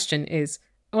 Jay's question is,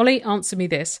 Ollie, answer me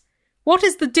this. What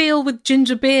is the deal with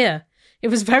ginger beer? It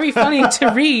was very funny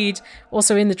to read,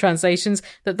 also in the translations,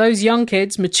 that those young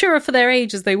kids, mature for their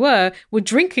age as they were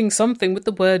drinking something with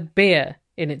the word beer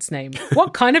in its name.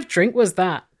 What kind of drink was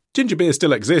that? Ginger beer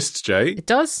still exists, Jay. It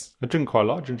does? I drink quite a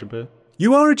lot of ginger beer.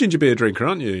 You are a ginger beer drinker,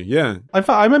 aren't you? Yeah. In fact,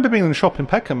 I remember being in the shop in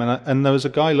Peckham, and there was a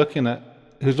guy who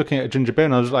was looking at a ginger beer,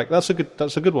 and I was like, "That's a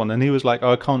good one." And he was like,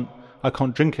 "Oh, I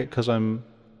can't drink it because I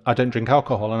don't drink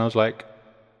alcohol." And I was like,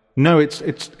 "No,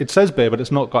 it says beer, but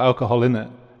it's not got alcohol in it."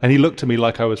 And he looked at me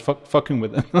like I was fucking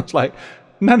with him. I was like,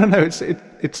 "No, it's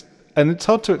and it's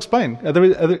hard to explain.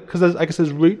 Because I guess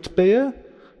there's root beer,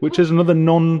 which is another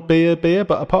non-beer beer,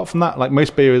 but apart from that, like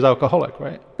most beer is alcoholic,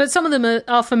 right?" But some of them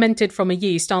are fermented from a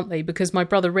yeast, aren't they? Because my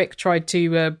brother Rick tried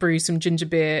to brew some ginger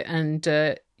beer, and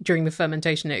during the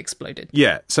fermentation it exploded.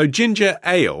 Yeah, so ginger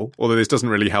ale, although this doesn't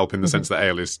really help in the sense that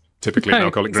ale is typically an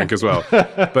alcoholic drink as well,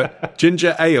 but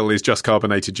ginger ale is just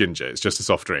carbonated ginger. It's just a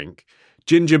soft drink.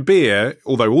 Ginger beer,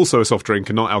 although also a soft drink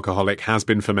and not alcoholic, has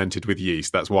been fermented with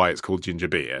yeast. That's why it's called ginger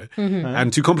beer.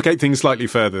 And to complicate things slightly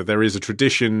further, there is a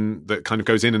tradition that kind of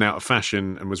goes in and out of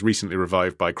fashion and was recently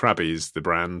revived by Krabby's, the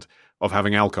brand, of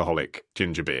having alcoholic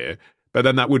ginger beer. But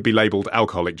then that would be labelled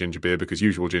alcoholic ginger beer because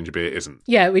usual ginger beer isn't.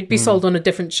 Yeah, it would be sold on a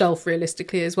different shelf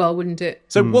realistically as well, wouldn't it?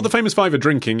 So what the famous 5 are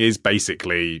drinking is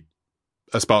basically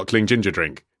a sparkling ginger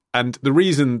drink. And the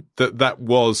reason that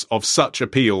was of such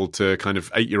appeal to kind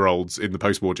of 8-year-olds in the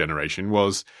post-war generation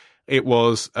was it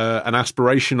was an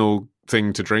aspirational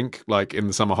thing to drink, like in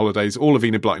the summer holidays. All of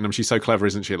Enid Blyton, she's so clever,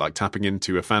 isn't she? Like tapping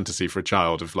into a fantasy for a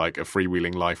child of like a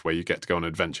freewheeling life where you get to go on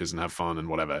adventures and have fun and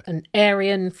whatever. An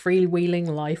Aryan freewheeling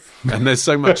life. And there's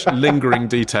so much lingering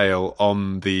detail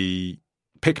on the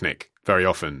picnic very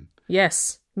often.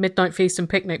 Yes. Midnight feast and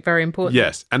picnic, very important.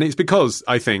 Yes, and it's because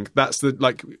I think that's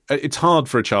it's hard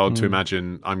for a child to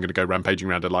imagine I'm going to go rampaging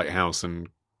around a lighthouse and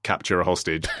capture a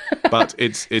hostage, but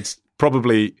it's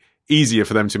probably easier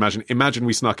for them to imagine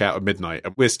we snuck out at midnight.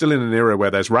 We're still in an era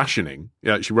where there's rationing.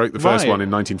 Yeah, she wrote the first one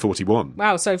in 1941.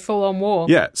 Wow, so full on war.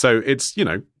 Yeah, so it's,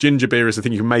 ginger beer is a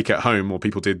thing you can make at home, or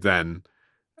people did then.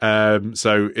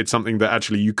 So it's something that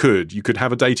actually you could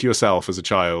have a day to yourself as a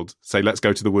child, say, let's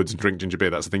go to the woods and drink ginger beer.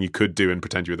 That's the thing you could do and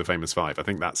pretend you were the famous 5. I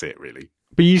think that's it, really.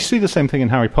 But you see the same thing in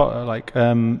Harry Potter. Like,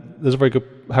 there's a very good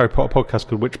Harry Potter podcast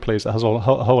called Witch Please that has a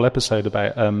whole episode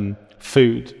about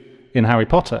food in Harry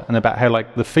Potter and about how,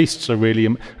 like, the feasts are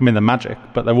really, they're magic,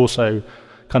 but they're also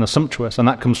kind of sumptuous. And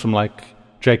that comes from, like,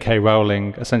 J.K.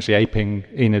 Rowling essentially aping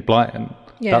Enid Blyton.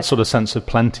 Yeah. That sort of sense of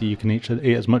plenty. You can eat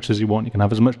as much as you want. You can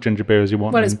have as much ginger beer as you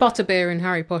want. Well, it's butterbeer in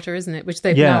Harry Potter, isn't it? Which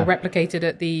they've now replicated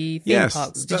at the theme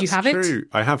parks. Did you have it?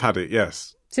 I have had it,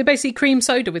 yes. So basically cream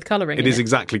soda with colouring in it. It is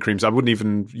exactly cream soda. I wouldn't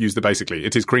even use the basically.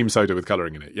 It is cream soda with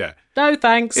colouring in it, yeah. No,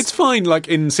 thanks. It's fine, like,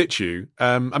 in situ.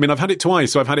 I mean, I've had it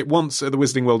twice. So I've had it once at the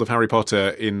Wizarding World of Harry Potter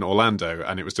in Orlando,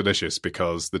 and it was delicious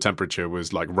because the temperature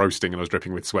was, like, roasting and I was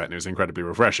dripping with sweat, and it was incredibly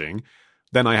refreshing.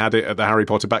 Then I had it at the Harry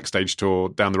Potter backstage tour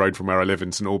down the road from where I live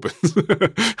in St Albans.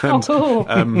 And, cool.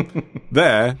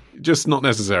 there, just not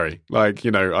necessary. Like,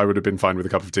 you know, I would have been fine with a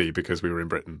cup of tea because we were in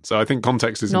Britain. So I think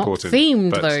context is Not important.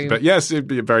 themed, though. But yes, it'd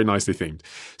be very nicely themed.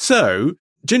 So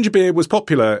ginger beer was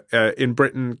popular in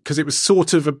Britain because it was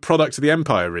sort of a product of the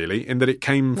empire, really, in that it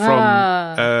came from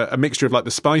a mixture of like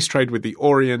the spice trade with the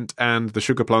Orient and the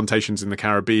sugar plantations in the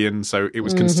Caribbean. So it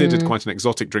was considered quite an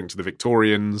exotic drink to the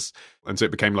Victorians. And so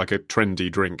it became like a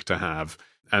trendy drink to have.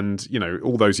 And, you know,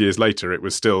 all those years later, it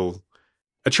was still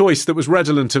a choice that was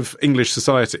redolent of English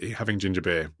society, having ginger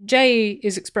beer. Jay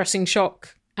is expressing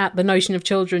shock at the notion of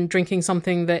children drinking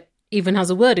something that even has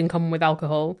a word in common with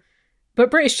alcohol. But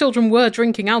British children were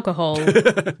drinking alcohol.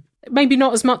 Maybe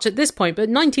not as much at this point, but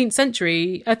 19th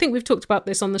century, I think we've talked about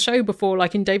this on the show before,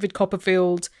 like in David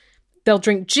Copperfield, they'll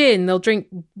drink gin, they'll drink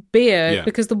beer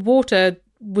because the water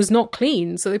was not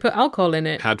clean, so they put alcohol in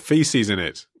it. Had feces in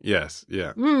it. Yes,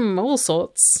 yeah. All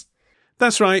sorts.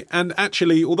 That's right. And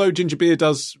actually, although ginger beer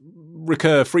does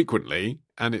recur frequently,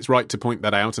 and it's right to point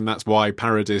that out, and that's why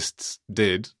parodists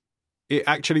did, it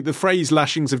actually, the phrase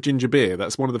lashings of ginger beer,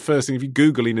 that's one of the first things. If you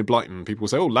Google Enid Blyton, people will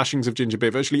say, oh, lashings of ginger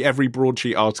beer. Virtually every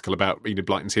broadsheet article about Enid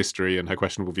Blyton's history and her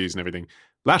questionable views and everything,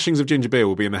 lashings of ginger beer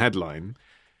will be in the headline.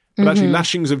 But actually,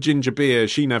 lashings of ginger beer,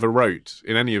 she never wrote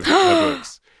in any of her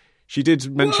books. She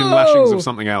did mention lashings of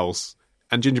something else,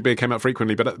 and ginger beer came up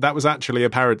frequently, but that was actually a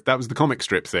parody. That was the comic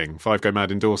strip thing, Five Go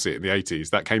Mad in Dorset in the 80s.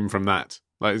 That came from that.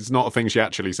 Like, it's not a thing she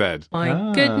actually said.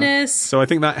 My goodness. So I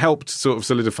think that helped sort of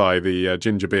solidify the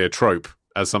ginger beer trope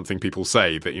as something people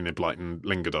say that Enid Blyton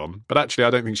lingered on. But actually, I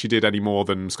don't think she did any more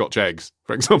than Scotch eggs,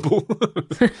 for example.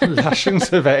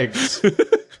 Lashings of eggs.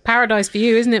 Paradise for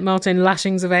you, isn't it, Martin?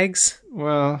 Lashings of eggs.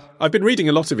 Well, I've been reading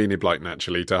a lot of Enid Blyton,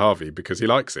 actually, to Harvey, because he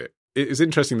likes it. It is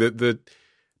interesting that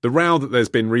the row that there's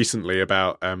been recently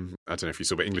about, I don't know if you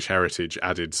saw, but English Heritage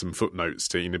added some footnotes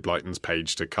to Enid Blyton's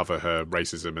page to cover her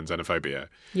racism and xenophobia.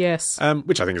 Yes.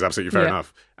 Which I think is absolutely fair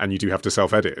enough. And you do have to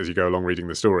self-edit as you go along reading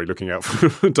the story, looking out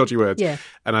for dodgy words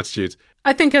and attitudes.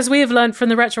 I think, as we have learned from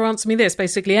the Retro Answer Me This,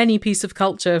 basically any piece of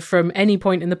culture from any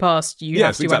point in the past, you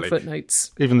have to add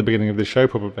footnotes. Even the beginning of this show,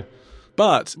 probably.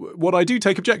 But what I do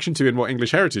take objection to in what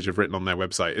English Heritage have written on their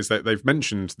website is that they've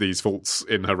mentioned these faults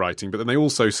in her writing, but then they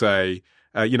also say,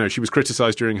 she was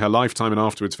criticised during her lifetime and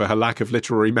afterwards for her lack of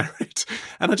literary merit.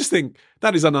 And I just think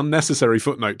that is an unnecessary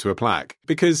footnote to a plaque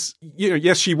because,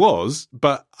 yes, she was,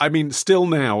 but I mean, still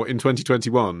now in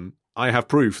 2021, I have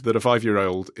proof that a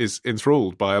 5-year-old is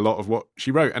enthralled by a lot of what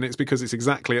she wrote. And it's because it's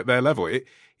exactly at their level.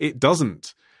 It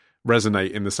doesn't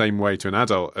resonate in the same way to an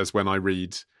adult as when I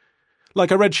read...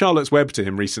 Like, I read Charlotte's Web to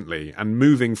him recently, and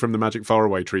moving from the Magic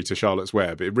Faraway Tree to Charlotte's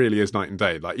Web, it really is night and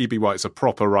day. Like, E.B. White's a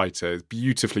proper writer, it's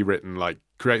beautifully written, like,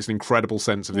 creates an incredible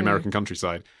sense of the American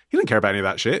countryside. He didn't care about any of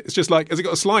that shit. It's just like, has it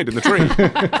got a slide in the tree?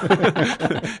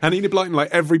 And Enid Blyton, like,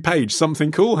 every page, something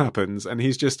cool happens, and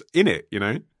he's just in it, you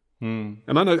know? And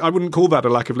I know I wouldn't call that a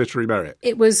lack of literary merit.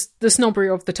 It was the snobbery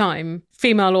of the time.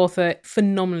 Female author,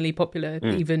 phenomenally popular,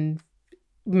 even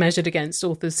measured against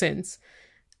authors since.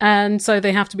 And so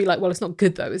they have to be like, well, it's not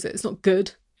good, though, is it? It's not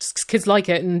good. Just 'cause kids like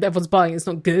it and everyone's buying it, it's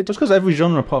not good. It's because every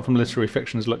genre apart from literary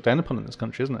fiction is looked down upon in this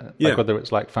country, isn't it? Yeah. Like whether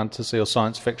it's like fantasy or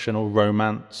science fiction or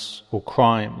romance or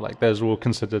crime, like those are all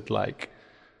considered like,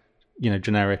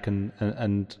 generic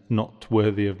and not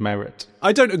worthy of merit.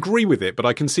 I don't agree with it, but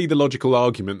I can see the logical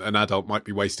argument that an adult might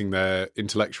be wasting their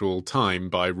intellectual time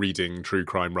by reading true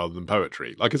crime rather than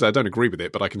poetry. Like I said, I don't agree with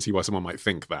it, but I can see why someone might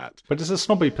think that. But it's a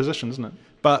snobby position, isn't it?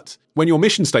 But when your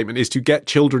mission statement is to get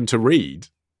children to read,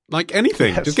 like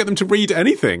anything, just get them to read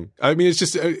anything. I mean, it's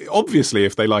just, obviously,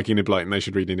 if they like Enid Blyton, they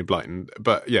should read Enid Blyton.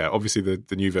 But yeah, obviously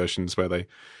the new versions where they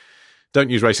don't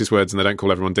use racist words and they don't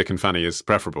call everyone Dick and Fanny is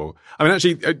preferable. I mean,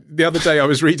 actually, the other day I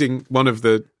was reading one of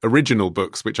the original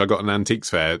books, which I got an antiques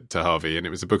fair to Harvey, and it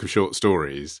was a book of short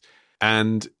stories.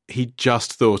 And he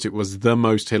just thought it was the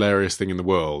most hilarious thing in the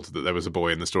world that there was a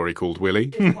boy in the story called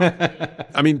Willie.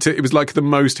 I mean, it was like the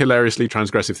most hilariously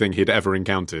transgressive thing he'd ever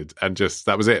encountered. And just,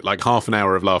 that was it, like half an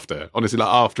hour of laughter. Honestly, like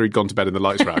after he'd gone to bed and the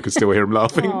lights were out, I could still hear him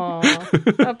laughing.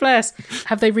 Aww, God bless.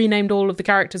 Have they renamed all of the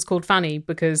characters called Fanny?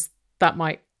 Because that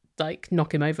might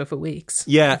knock him over for weeks.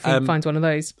 Yeah, if he finds one of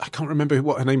those. I can't remember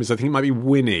what her name is. I think it might be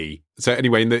Winnie. So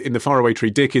anyway, in the Faraway Tree,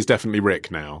 Dick is definitely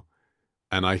Rick now,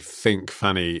 and I think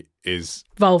Fanny is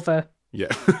Vulva. Yeah.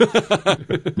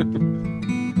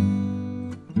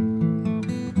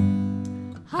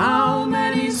 How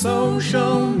many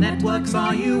social networks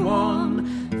are you on?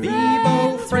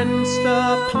 Vivo,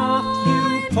 Friendster, Path,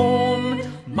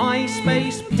 YouPorn,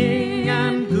 MySpace, Ping,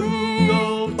 and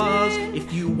Google Buzz.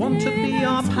 If you want to be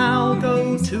our pal,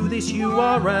 go to this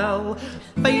URL.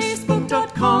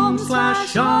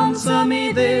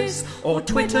 Facebook.com/AnswerMeThis or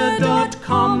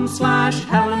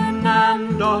Twitter.com/Helen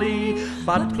and Ollie.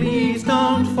 But please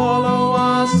don't follow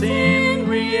us in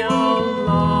real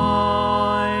life.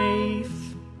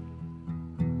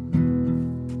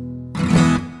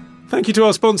 Thank you to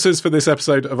our sponsors for this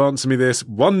episode of Answer Me This,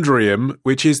 Wondrium,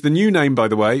 which is the new name, by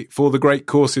the way, for the Great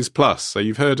Courses Plus. So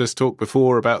you've heard us talk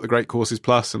before about the Great Courses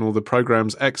Plus and all the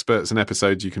programmes, experts and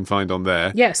episodes you can find on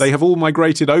there. Yes. They have all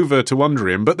migrated over to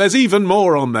Wondrium, but there's even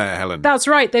more on there, Helen. That's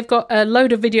right. They've got a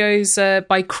load of videos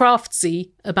by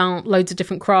Craftsy about loads of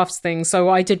different crafts things. So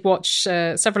I did watch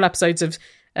several episodes of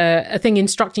a thing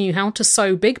instructing you how to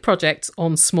sew big projects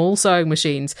on small sewing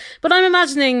machines. But I'm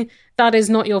imagining that is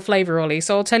not your flavour, Ollie,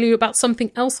 so I'll tell you about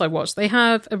something else I watched. They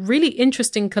have a really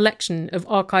interesting collection of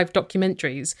archived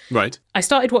documentaries. Right. I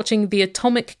started watching The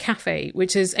Atomic Cafe,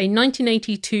 which is a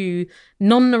 1982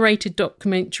 non-narrated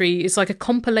documentary. It's like a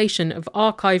compilation of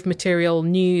archive material,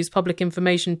 news, public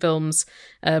information films,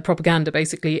 propaganda,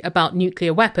 basically, about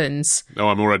nuclear weapons. Oh,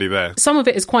 I'm already there. Some of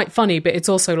it is quite funny, but it's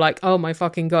also like, oh my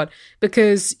fucking God.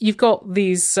 Because you've got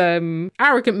these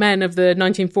arrogant men of the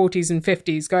 1940s and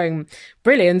 50s going,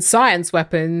 brilliant science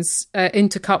weapons,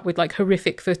 intercut with like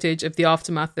horrific footage of the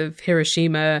aftermath of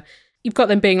Hiroshima. You've got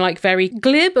them being like very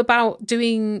glib about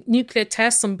doing nuclear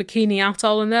tests on Bikini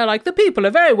Atoll, and they're like, the people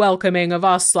are very welcoming of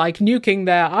us like nuking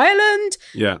their island.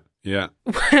 Yeah.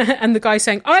 And the guy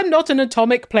saying, I'm not an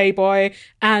atomic playboy,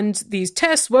 and these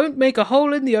tests won't make a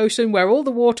hole in the ocean where all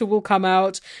the water will come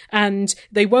out, and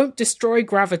they won't destroy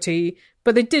gravity.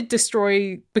 But they did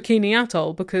destroy Bikini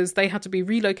Atoll because they had to be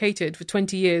relocated for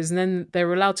 20 years and then they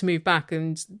were allowed to move back,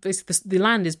 and the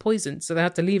land is poisoned, so they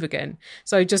had to leave again.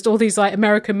 So just all these like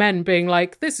American men being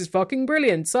like, this is fucking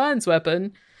brilliant, science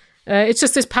weapon. It's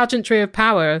just this pageantry of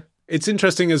power. It's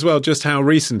interesting as well just how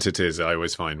recent it is, I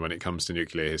always find, when it comes to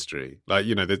nuclear history. Like,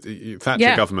 you know, the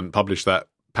Thatcher government published that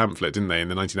pamphlet, didn't they, in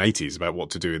the 1980s about what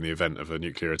to do in the event of a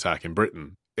nuclear attack in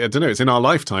Britain. I don't know, it's in our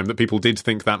lifetime that people did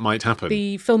think that might happen.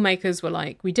 The filmmakers were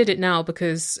like, we did it now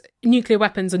because nuclear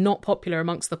weapons are not popular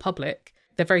amongst the public.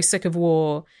 They're very sick of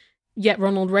war. Yet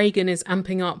Ronald Reagan is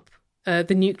amping up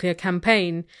the nuclear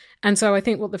campaign. And so I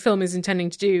think what the film is intending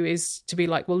to do is to be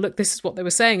like, well, look, this is what they were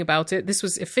saying about it. This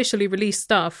was officially released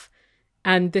stuff.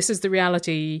 And this is the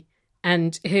reality.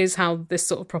 And here's how this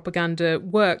sort of propaganda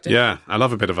worked. Yeah, I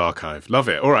love a bit of archive. Love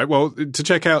it. All right, well, to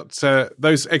check out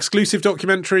those exclusive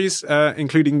documentaries,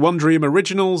 including Wondrium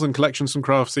originals and collections from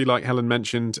Craftsy, like Helen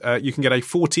mentioned, you can get a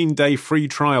 14-day free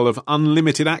trial of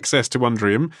unlimited access to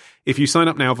Wondrium if you sign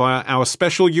up now via our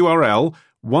special URL,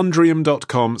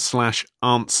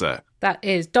 wondrium.com/answer. That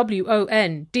is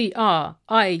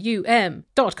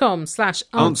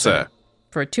wondrium.com/answer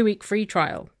for a 2-week free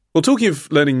trial. Well, talking of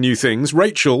learning new things,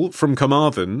 Rachel from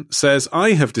Carmarthen says,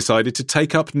 I have decided to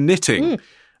take up knitting.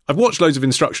 I've watched loads of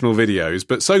instructional videos,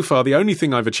 but so far the only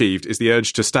thing I've achieved is the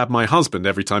urge to stab my husband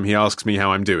every time he asks me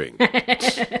how I'm doing.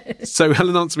 So,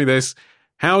 Helen, answer me this.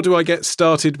 How do I get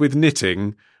started with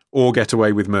knitting or get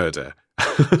away with murder?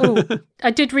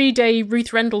 I did read a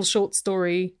Ruth Rendell short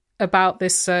story about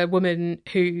this woman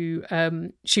who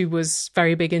she was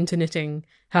very big into knitting.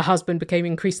 Her husband became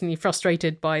increasingly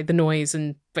frustrated by the noise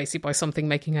and basically by something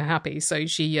making her happy. So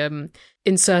she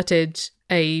inserted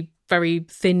a very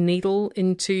thin needle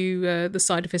into the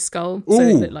side of his skull. So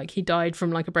it looked like he died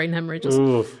from like a brain hemorrhage or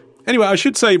something. Anyway, I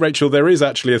should say, Rachel, there is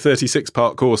actually a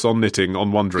 36-part course on knitting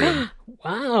on Wondrium.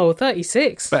 Wow,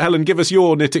 36. But Helen, give us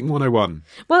your Knitting 101.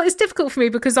 Well, it's difficult for me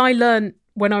because I learned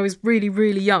when I was really,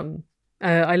 really young.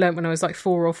 I learned when I was like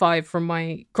 4 or 5 from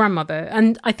my grandmother.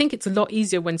 And I think it's a lot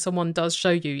easier when someone does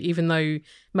show you, even though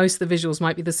most of the visuals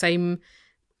might be the same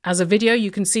as a video.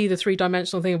 You can see the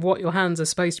 3-dimensional thing of what your hands are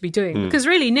supposed to be doing. Because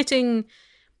really knitting,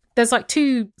 there's like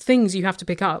 2 things you have to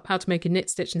pick up, how to make a knit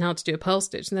stitch and how to do a purl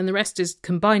stitch. And then the rest is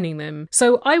combining them.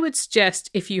 So I would suggest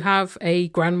if you have a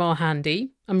grandma handy,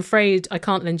 I'm afraid I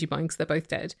can't lend you mine because they're both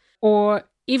dead, or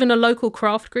even a local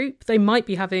craft group, they might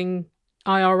be having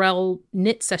IRL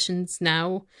knit sessions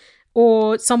now,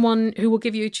 or someone who will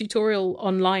give you a tutorial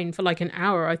online for like an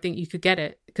hour. I think you could get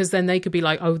it, because then they could be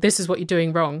like, oh, this is what you're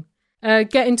doing wrong.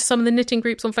 Get into some of the knitting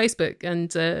groups on Facebook,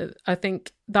 and I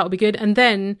think that would be good. And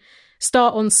then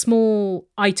start on small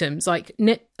items, like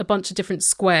knit a bunch of different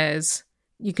squares.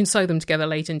 You can sew them together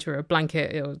later into a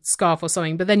blanket or scarf or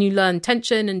something, but then you learn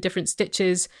tension and different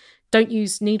stitches. Don't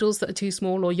use needles that are too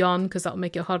small or yarn because that'll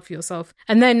make it hard for yourself.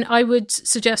 And then I would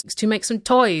suggest to make some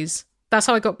toys. That's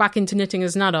how I got back into knitting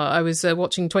as an adult. I was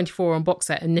watching 24 on box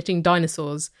set and knitting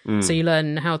dinosaurs. So you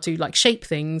learn how to like shape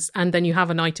things and then you have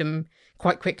an item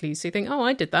quite quickly. So you think, oh,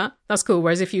 I did that. That's cool.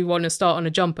 Whereas if you want to start on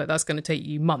a jumper, that's going to take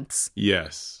you months.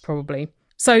 Yes. Probably.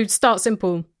 So start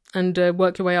simple and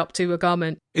work your way up to a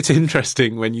garment. It's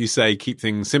interesting when you say keep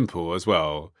things simple as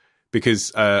well,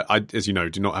 because I, as you know,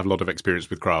 do not have a lot of experience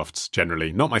with crafts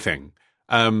generally. Not my thing.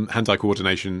 Hand-eye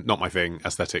coordination, not my thing.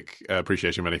 Aesthetic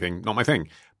appreciation of anything, not my thing.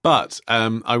 But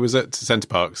I was at Centre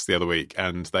Parks the other week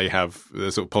and they have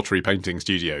the sort of pottery painting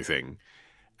studio thing.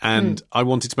 And I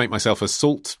wanted to make myself a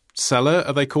salt cellar,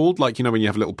 are they called? Like, you know, when you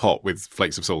have a little pot with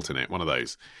flakes of salt in it, one of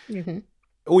those. Mm-hmm.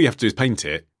 All you have to do is paint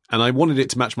it. And I wanted it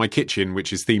to match my kitchen,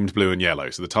 which is themed blue and yellow.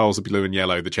 So the tiles are blue and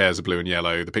yellow, the chairs are blue and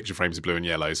yellow, the picture frames are blue and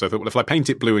yellow. So I thought, well, if I paint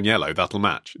it blue and yellow, that'll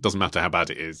match. It doesn't matter how bad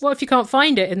it is. What if you can't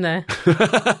find it in there?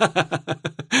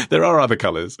 There are other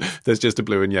colours. There's just a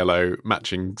blue and yellow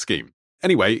matching scheme.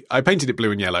 Anyway, I painted it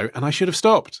blue and yellow and I should have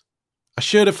stopped. I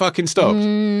should have fucking stopped.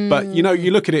 But, you know,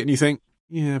 you look at it and you think,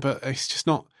 yeah, but it's just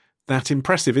not that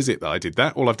impressive, is it, that I did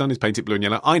that? All I've done is paint it blue and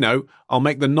yellow. I know, I'll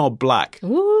make the knob black.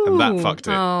 Ooh, and that fucked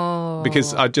it.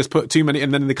 Because I just put too many,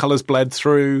 and then the colours bled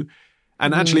through.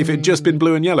 And actually, if it had just been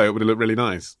blue and yellow, it would have looked really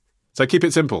nice. So keep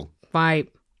it simple. Right.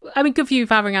 I mean, good for you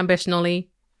for having ambition, Ollie.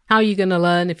 How are you going to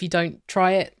learn if you don't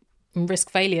try it and risk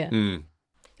failure?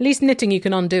 At least knitting, you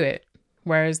can undo it.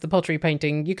 Whereas the pottery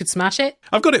painting, you could smash it.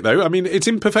 I've got it, though. I mean, its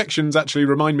imperfections actually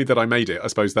remind me that I made it. I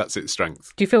suppose that's its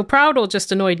strength. Do you feel proud or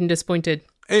just annoyed and disappointed?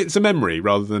 It's a memory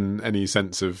rather than any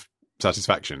sense of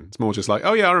satisfaction. It's more just like,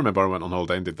 oh, yeah, I remember I went on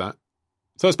holiday and did that.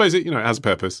 So I suppose it, you know, it has a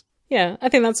purpose. Yeah, I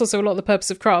think that's also a lot of the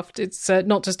purpose of craft. It's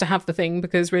not just to have the thing,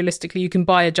 because realistically you can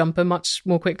buy a jumper much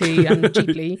more quickly and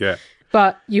cheaply. Yeah.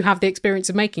 But you have the experience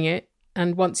of making it,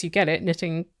 and once you get it,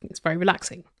 knitting, it's very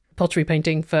relaxing. Pottery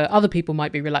painting for other people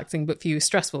might be relaxing, but for you is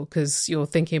stressful because you're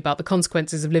thinking about the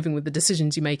consequences of living with the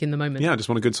decisions you make in the moment. Yeah, I just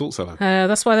want a good salt cellar.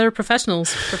 That's why there are professional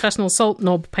salt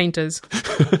knob painters.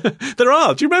 There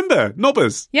are. Do you remember?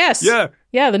 Knobbers. Yes. Yeah.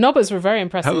 Yeah, the knobbers were very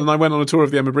impressive. Helen and I went on a tour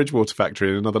of the Emma Bridgewater factory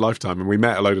in another lifetime and we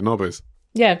met a load of knobbers.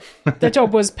 Yeah, their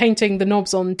job was painting the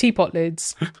knobs on teapot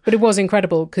lids, but it was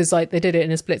incredible because like they did it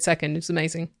in a split second. It was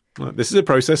amazing. This is a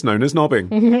process known as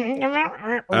knobbing.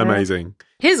 Amazing.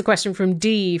 Here's a question from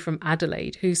Dee from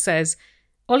Adelaide, who says,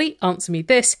 Ollie, answer me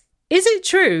this. Is it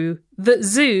true that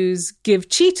zoos give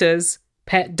cheetahs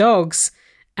pet dogs?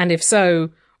 And if so,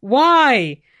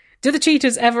 why? Do the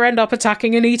cheetahs ever end up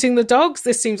attacking and eating the dogs?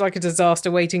 This seems like a disaster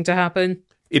waiting to happen.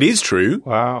 It is true.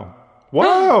 Wow.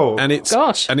 And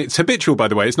it's habitual, by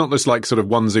the way. It's not just like sort of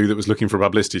one zoo that was looking for a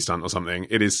publicity stunt or something.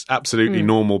 It is absolutely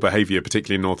normal behaviour,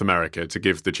 particularly in North America, to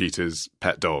give the cheetahs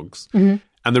pet dogs. Mm-hmm.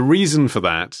 And the reason for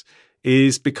that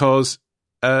is because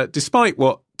despite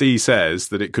what Dee says,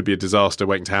 that it could be a disaster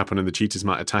waiting to happen and the cheetahs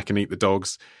might attack and eat the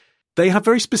dogs, they have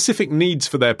very specific needs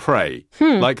for their prey.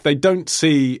 Like they don't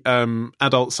see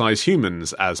adult-sized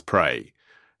humans as prey.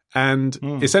 And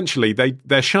essentially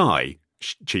they're shy,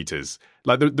 cheetahs.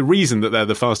 Like the reason that they're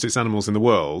the fastest animals in the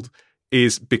world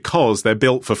is because they're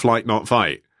built for flight, not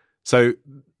fight. So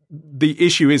the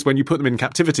issue is when you put them in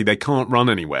captivity, they can't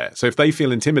run anywhere. So if they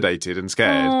feel intimidated and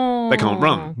scared, they can't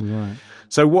run. Right.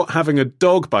 So what having a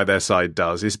dog by their side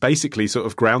does is basically sort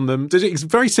of ground them. It's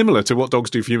very similar to what dogs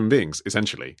do for human beings,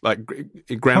 essentially. Like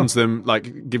it grounds them,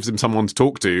 like gives them someone to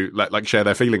talk to, like share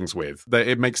their feelings with.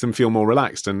 It makes them feel more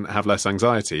relaxed and have less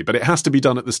anxiety. But it has to be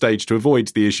done at the stage to avoid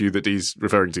the issue that he's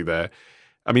referring to there.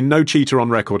 I mean, no cheetah on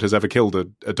record has ever killed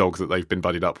a dog that they've been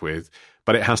buddied up with,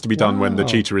 but it has to be done when the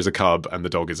cheetah is a cub and the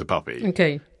dog is a puppy.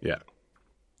 Okay. Yeah.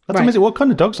 That's amazing. What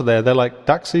kind of dogs are there? They're like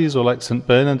Dachshunds or like St.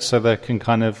 Bernards, so they can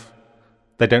kind of...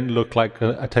 They don't look like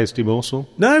a tasty morsel?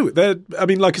 No, I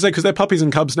mean, like I say, because they're puppies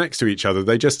and cubs next to each other,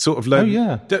 they just sort of learn...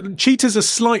 Oh, yeah. Cheetahs are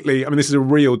slightly... I mean, this is a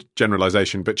real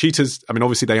generalisation, but cheetahs, I mean,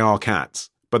 obviously they are cats,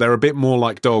 but they're a bit more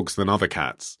like dogs than other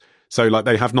cats. So, like,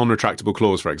 they have non-retractable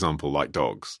claws, for example, like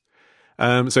dogs.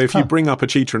 So if you bring up a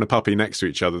cheetah and a puppy next to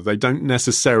each other, they don't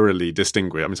necessarily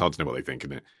distinguish... I mean, it's hard to know what they think,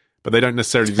 isn't it? But they don't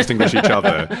necessarily distinguish each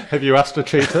other. Have you asked a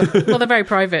cheetah? Well, they're very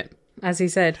private, as he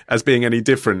said. As being any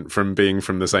different from being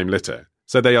from the same litter.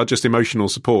 So they are just emotional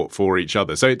support for each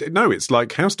other. So, it's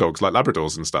like house dogs, like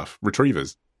Labradors and stuff,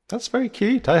 retrievers. That's very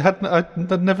cute.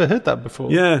 I'd never heard that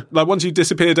before. Yeah, like once you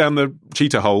disappear down the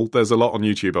cheetah hole, there's a lot on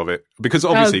YouTube of it. Because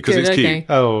obviously, because it's cute.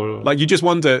 Oh. Like you just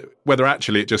wonder whether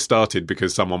actually it just started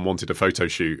because someone wanted a photo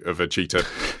shoot of a cheetah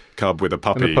cub with a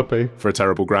puppy for a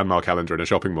terrible grandma calendar in a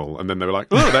shopping mall. And then they were like,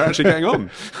 oh, they're actually getting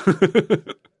on.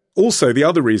 Also, the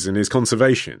other reason is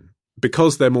conservation.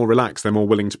 because they're more relaxed, they're more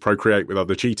willing to procreate with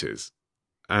other cheetahs.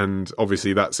 And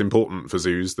obviously that's important for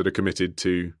zoos that are committed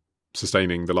to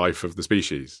sustaining the life of the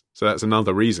species. So that's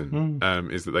another reason,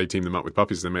 is that they team them up with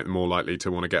puppies. They make them more likely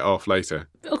to want to get off later.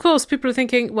 Of course, people are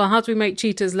thinking, well, how do we make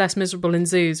cheetahs less miserable in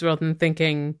zoos, rather than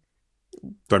thinking,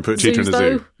 don't put a cheetah in a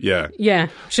zoo. Yeah. Yeah.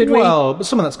 Should we? Well, but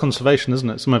some of that's conservation, isn't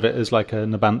it? Some of it is like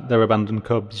they're abandoned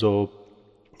cubs, or,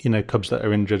 cubs that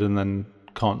are injured and then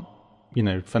can't,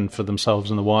 fend for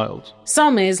themselves in the wild.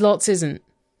 Some is, lots isn't.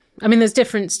 I mean, there's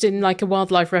difference in like a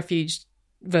wildlife refuge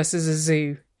versus a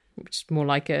zoo, which is more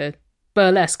like a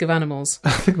burlesque of animals.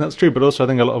 I think that's true, but also I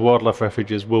think a lot of wildlife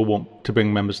refuges will want to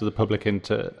bring members of the public in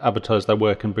to advertise their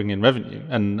work and bring in revenue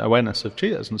and awareness of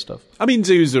cheetahs and stuff. I mean,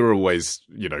 zoos are always,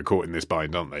 caught in this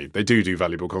bind, aren't they? They do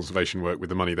valuable conservation work with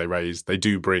the money they raise. They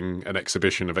do bring an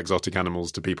exhibition of exotic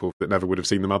animals to people that never would have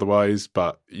seen them otherwise,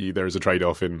 but there is a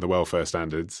trade-off in the welfare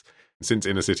standards. Since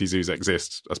inner city zoos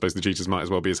exist, I suppose the cheetahs might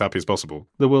as well be as happy as possible.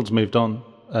 The world's moved on,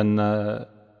 and I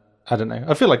don't know.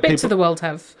 I feel like bits of the world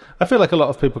have. I feel like a lot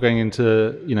of people going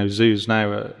into zoos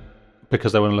now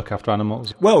because they want to look after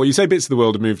animals. Well, you say bits of the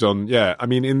world have moved on. Yeah, I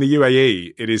mean, in the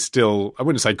UAE, it is still, I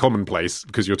wouldn't say commonplace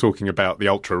because you're talking about the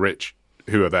ultra rich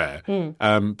who are there,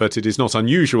 but it is not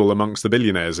unusual amongst the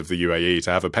billionaires of the UAE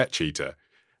to have a pet cheetah,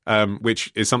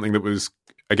 which is something that was,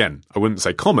 again, I wouldn't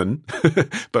say common,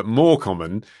 but more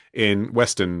common in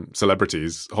Western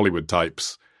celebrities, Hollywood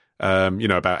types,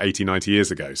 about 80, 90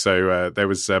 years ago. So there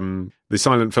was the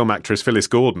silent film actress Phyllis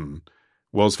Gordon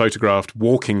was photographed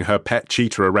walking her pet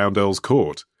cheetah around Earl's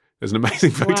Court. There's an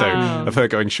amazing photo of her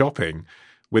going shopping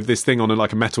with this thing on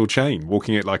a metal chain,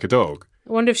 walking it like a dog.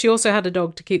 I wonder if she also had a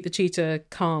dog to keep the cheetah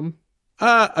calm.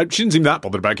 She didn't seem that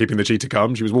bothered about keeping the cheetah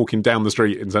calm. She was walking down the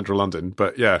street in central London.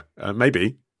 But yeah,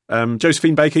 maybe.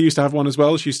 Josephine Baker used to have one as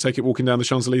well. She used to take it walking down the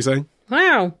Champs-Elysees.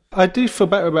 Wow. I do feel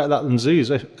better about that than zoos,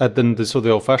 than the sort of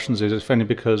the old-fashioned zoos, if only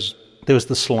because there was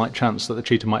the slight chance that the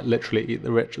cheetah might literally eat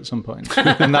the rich at some point.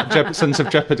 And that sense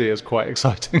of jeopardy is quite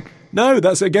exciting. No,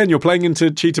 that's, again, you're playing into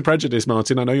cheetah prejudice,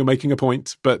 Martin. I know you're making a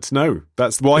point, but no,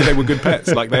 that's why they were good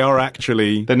pets. They are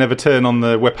actually... They never turn on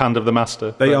the whip hand of the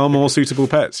master. They are more suitable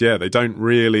pets, yeah. They don't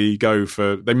really go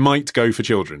for... They might go for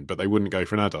children, but they wouldn't go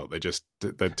for an adult.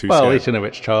 They're too well, scared. Eating a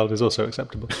rich child is also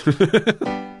acceptable.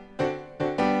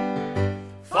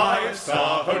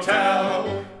 5-star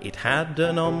hotel. It had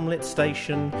an omelette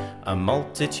station, a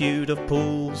multitude of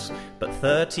pools, but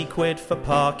 30 quid for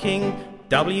parking,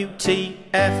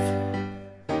 WTF.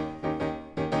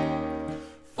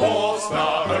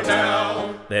 4-star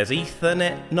hotel. There's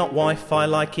Ethernet, not Wi-Fi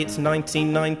like it's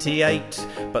 1998,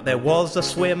 but there was a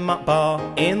swim-up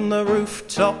bar in the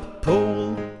rooftop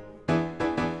pool.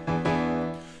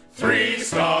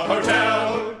 3-star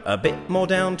hotel. A bit more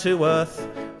down to earth,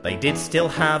 they did still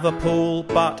have a pool,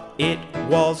 but it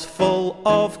was full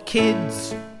of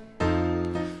kids.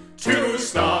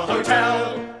 2-star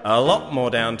hotel. A lot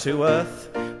more down to earth,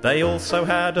 they also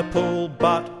had a pool,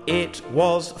 but it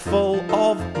was full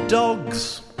of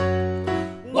dogs.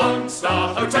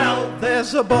 1-star hotel.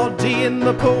 There's a body in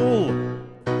the pool.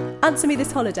 Answer Me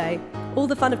This Holiday. All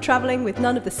the fun of travelling with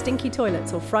none of the stinky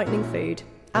toilets or frightening food.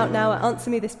 Out now at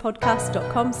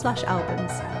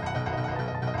answermethispodcast.com/albums.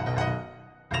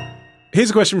 Here's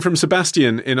a question from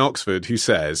Sebastian in Oxford who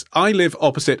says, I live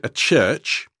opposite a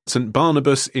church, St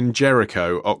Barnabas in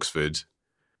Jericho, Oxford.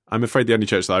 I'm afraid the only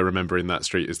church that I remember in that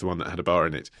street is the one that had a bar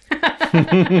in it.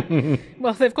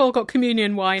 Well, they've all got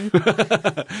communion wine.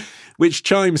 Which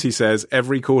chimes, he says,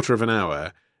 every quarter of an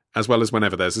hour, as well as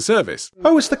whenever there's a service.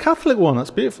 Oh, it's the Catholic one. That's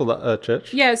beautiful, that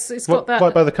church. Yes, it's got that...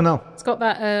 Right by the canal. It's got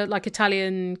that,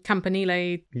 Italian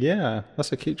campanile. Yeah,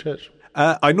 that's a cute church.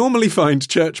 I normally find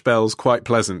church bells quite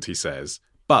pleasant, he says,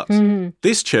 but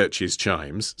this church's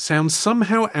chimes sound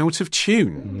somehow out of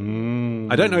tune.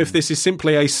 I don't know if this is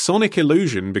simply a sonic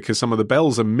illusion because some of the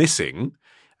bells are missing,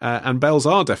 and bells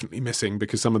are definitely missing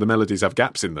because some of the melodies have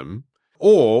gaps in them,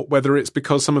 or whether it's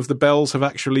because some of the bells have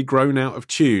actually grown out of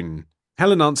tune.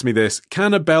 Helen, answer me this.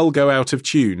 Can a bell go out of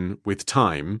tune with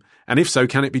time? And if so,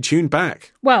 can it be tuned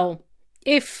back? Well,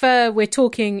 if we're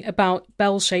talking about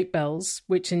bell-shaped bells,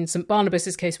 which in St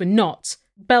Barnabas's case were not,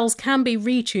 bells can be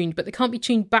retuned, but they can't be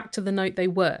tuned back to the note they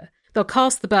were. They'll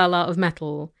cast the bell out of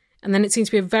metal, and then it seems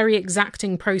to be a very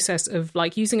exacting process of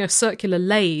using a circular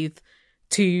lathe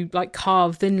to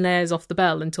carve thin layers off the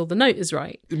bell until the note is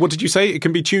right. What did you say? It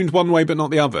can be tuned one way but not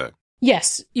the other?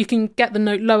 Yes, you can get the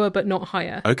note lower but not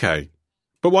higher. Okay.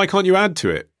 But why can't you add to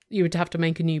it? You would have to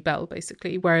make a new bell,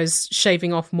 basically, whereas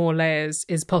shaving off more layers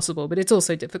is possible, but it's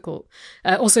also difficult.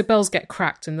 Also, bells get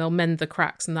cracked, and they'll mend the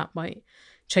cracks, and that might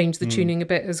change the tuning a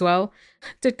bit as well.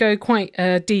 Did go quite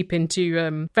deep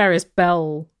into various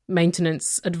bell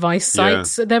maintenance advice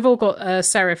sites. They've all got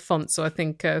serif fonts, so I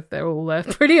think they're all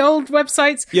pretty old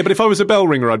websites. Yeah, but if I was a bell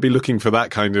ringer, I'd be looking for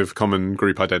that kind of common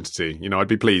group identity. You know, I'd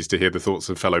be pleased to hear the thoughts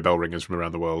of fellow bell ringers from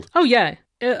around the world. Oh, yeah.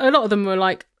 A lot of them were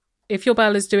like, if your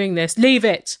bell is doing this, leave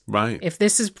it. Right. If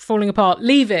this is falling apart,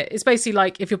 leave it. It's basically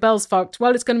like, if your bell's fucked,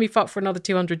 well, it's going to be fucked for another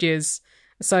 200 years.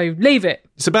 So leave it.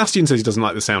 Sebastian says he doesn't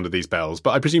like the sound of these bells,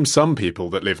 but I presume some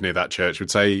people that live near that church would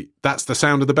say that's the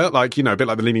sound of the bell, like, you know, a bit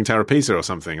like the Leaning Tower of Pisa or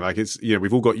something. Like, it's, you know,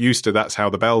 we've all got used to that's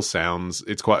how the bell sounds.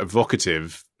 It's quite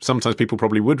evocative. Sometimes people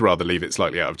probably would rather leave it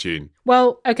slightly out of tune.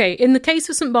 Well, okay, in the case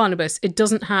of St. Barnabas, it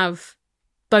doesn't have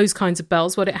those kinds of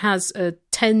bells, but it has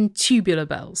 10 tubular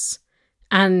bells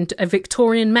and a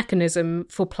Victorian mechanism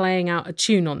for playing out a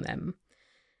tune on them.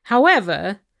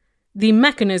 However, the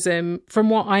mechanism, from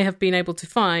what I have been able to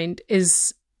find,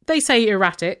 is, they say,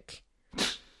 erratic,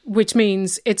 which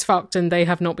means it's fucked and they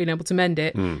have not been able to mend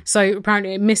it. So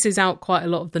apparently it misses out quite a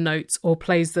lot of the notes or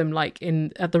plays them like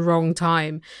at the wrong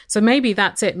time. So maybe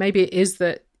that's it. Maybe it is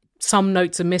that some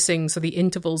notes are missing, so the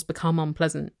intervals become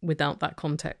unpleasant without that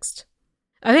context.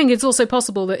 I think it's also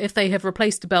possible that if they have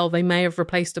replaced a bell, they may have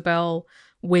replaced a bell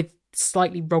with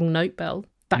slightly wrong note bell.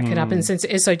 That could happen since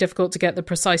it is so difficult to get the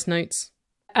precise notes.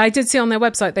 I did see on their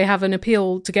website they have an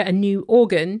appeal to get a new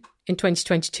organ in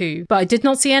 2022, but I did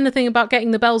not see anything about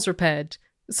getting the bells repaired.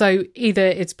 So either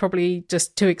it's probably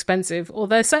just too expensive or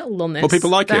they're settled on this. Well, people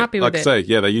like they're it. Happy Like with I say,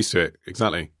 yeah, they're used to it.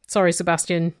 Exactly. Sorry,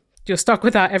 Sebastian. You're stuck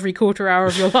with that every quarter hour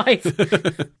of your life.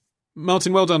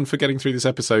 Martin, well done for getting through this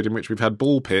episode in which we've had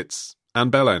ball pits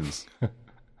and bell ends.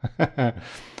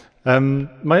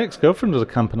 My ex-girlfriend was a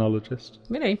campanologist.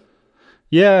 Really?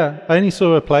 Yeah, I only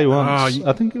saw her play once.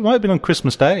 I think it might have been on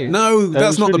Christmas Day. No,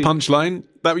 that's not the punchline.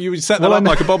 That you set that up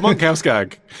like a Bob Monkhouse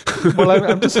gag. Well,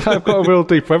 I've got a real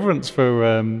deep reverence for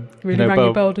really rang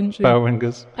your bell, didn't you? Bell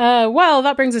ringers. Well,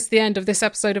 that brings us to the end of this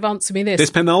episode of Answer Me This.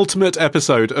 This penultimate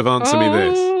episode of Answer Me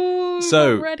This.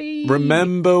 So,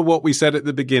 remember what we said at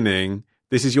the beginning.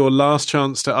 This is your last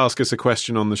chance to ask us a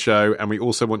question on the show, and we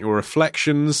also want your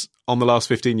reflections on the last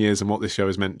 15 years and what this show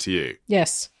has meant to you.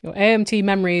 Yes, your AMT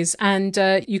memories, and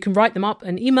you can write them up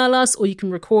and email us, or you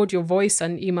can record your voice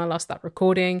and email us that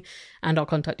recording, and our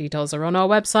contact details are on our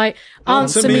website,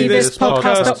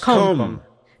 answermethispodcast.com.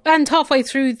 And halfway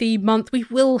through the month, we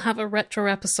will have a retro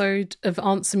episode of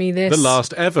Answer Me This. The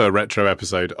last ever retro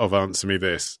episode of Answer Me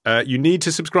This. You need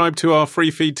to subscribe to our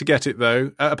free feed to get it,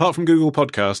 though, apart from Google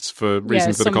Podcasts for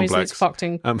reasons that are complex.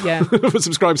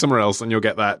 Subscribe somewhere else and you'll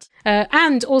get that.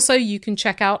 And also, you can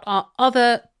check out our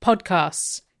other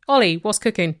podcasts. Ollie, what's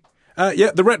cooking?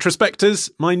 The Retrospectors,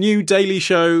 my new daily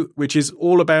show, which is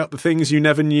all about the things you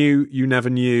never knew you never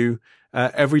knew.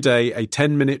 Every day, a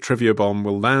 10-minute trivia bomb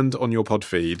will land on your pod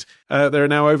feed. There are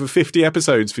now over 50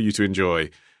 episodes for you to enjoy.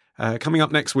 Coming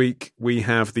up next week, we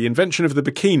have the invention of the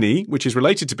bikini, which is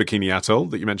related to Bikini Atoll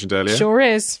that you mentioned earlier. Sure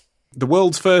is. The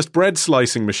world's first bread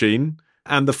slicing machine,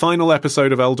 and the final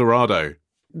episode of El Dorado.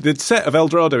 The set of El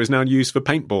Dorado is now used for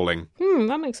paintballing.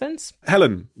 That makes sense.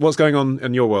 Helen, what's going on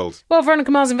in your world? Well,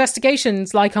 Veronica Mars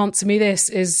Investigations, like Answer Me This,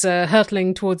 is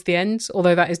hurtling towards the end,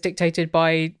 although that is dictated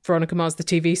by Veronica Mars, the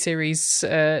TV series,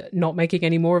 not making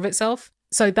any more of itself.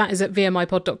 So that is at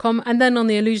vmipod.com. And then on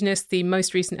The Illusionist, the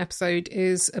most recent episode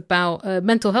is about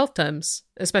mental health terms,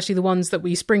 especially the ones that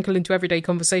we sprinkle into everyday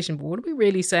conversation. But what are we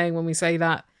really saying when we say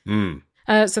that?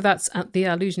 So that's at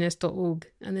theillusionist.org.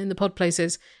 And then the pod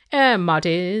places,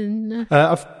 Martin.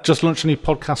 I've just launched a new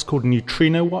podcast called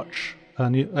Neutrino Watch.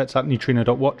 It's at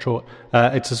neutrino.watch.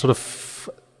 It's a sort of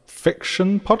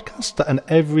fiction podcast. And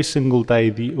every single day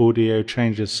the audio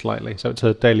changes slightly. So it's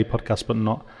a daily podcast, but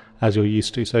not as you're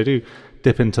used to. So do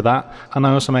dip into that. And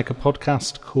I also make a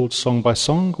podcast called Song by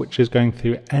Song, which is going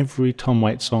through every Tom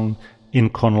Waits song in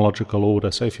chronological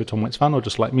order. So if you're a Tom Waits fan or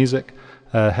just like music,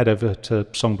 head over to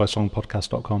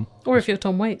songbysongpodcast.com. Or if you're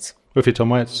Tom Waits.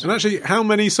 And actually, how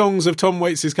many songs of Tom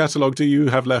Waits' catalogue do you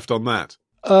have left on that?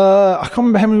 I can't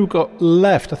remember how many we've got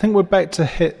left. I think we're about to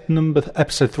hit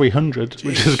episode 300,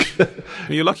 which is good.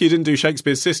 You're lucky you didn't do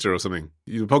Shakespeare's Sister or something.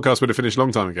 The podcast would have finished a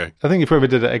long time ago. I think if we ever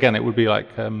did it again, it would be like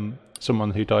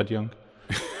someone who died young.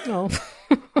 Oh.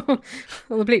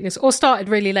 Well, the bleakness. Or started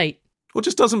really late. Or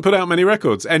just doesn't put out many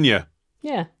records. Enya.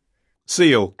 Yeah.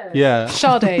 Seal. Yeah.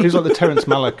 Sade. He's like the Terrence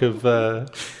Malick of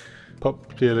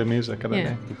popular music, I don't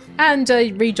know. And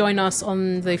rejoin us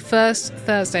on the first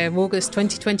Thursday of August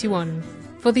 2021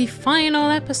 for the final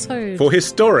episode. For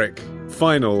historic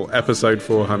final episode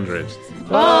 400.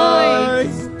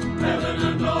 Bye.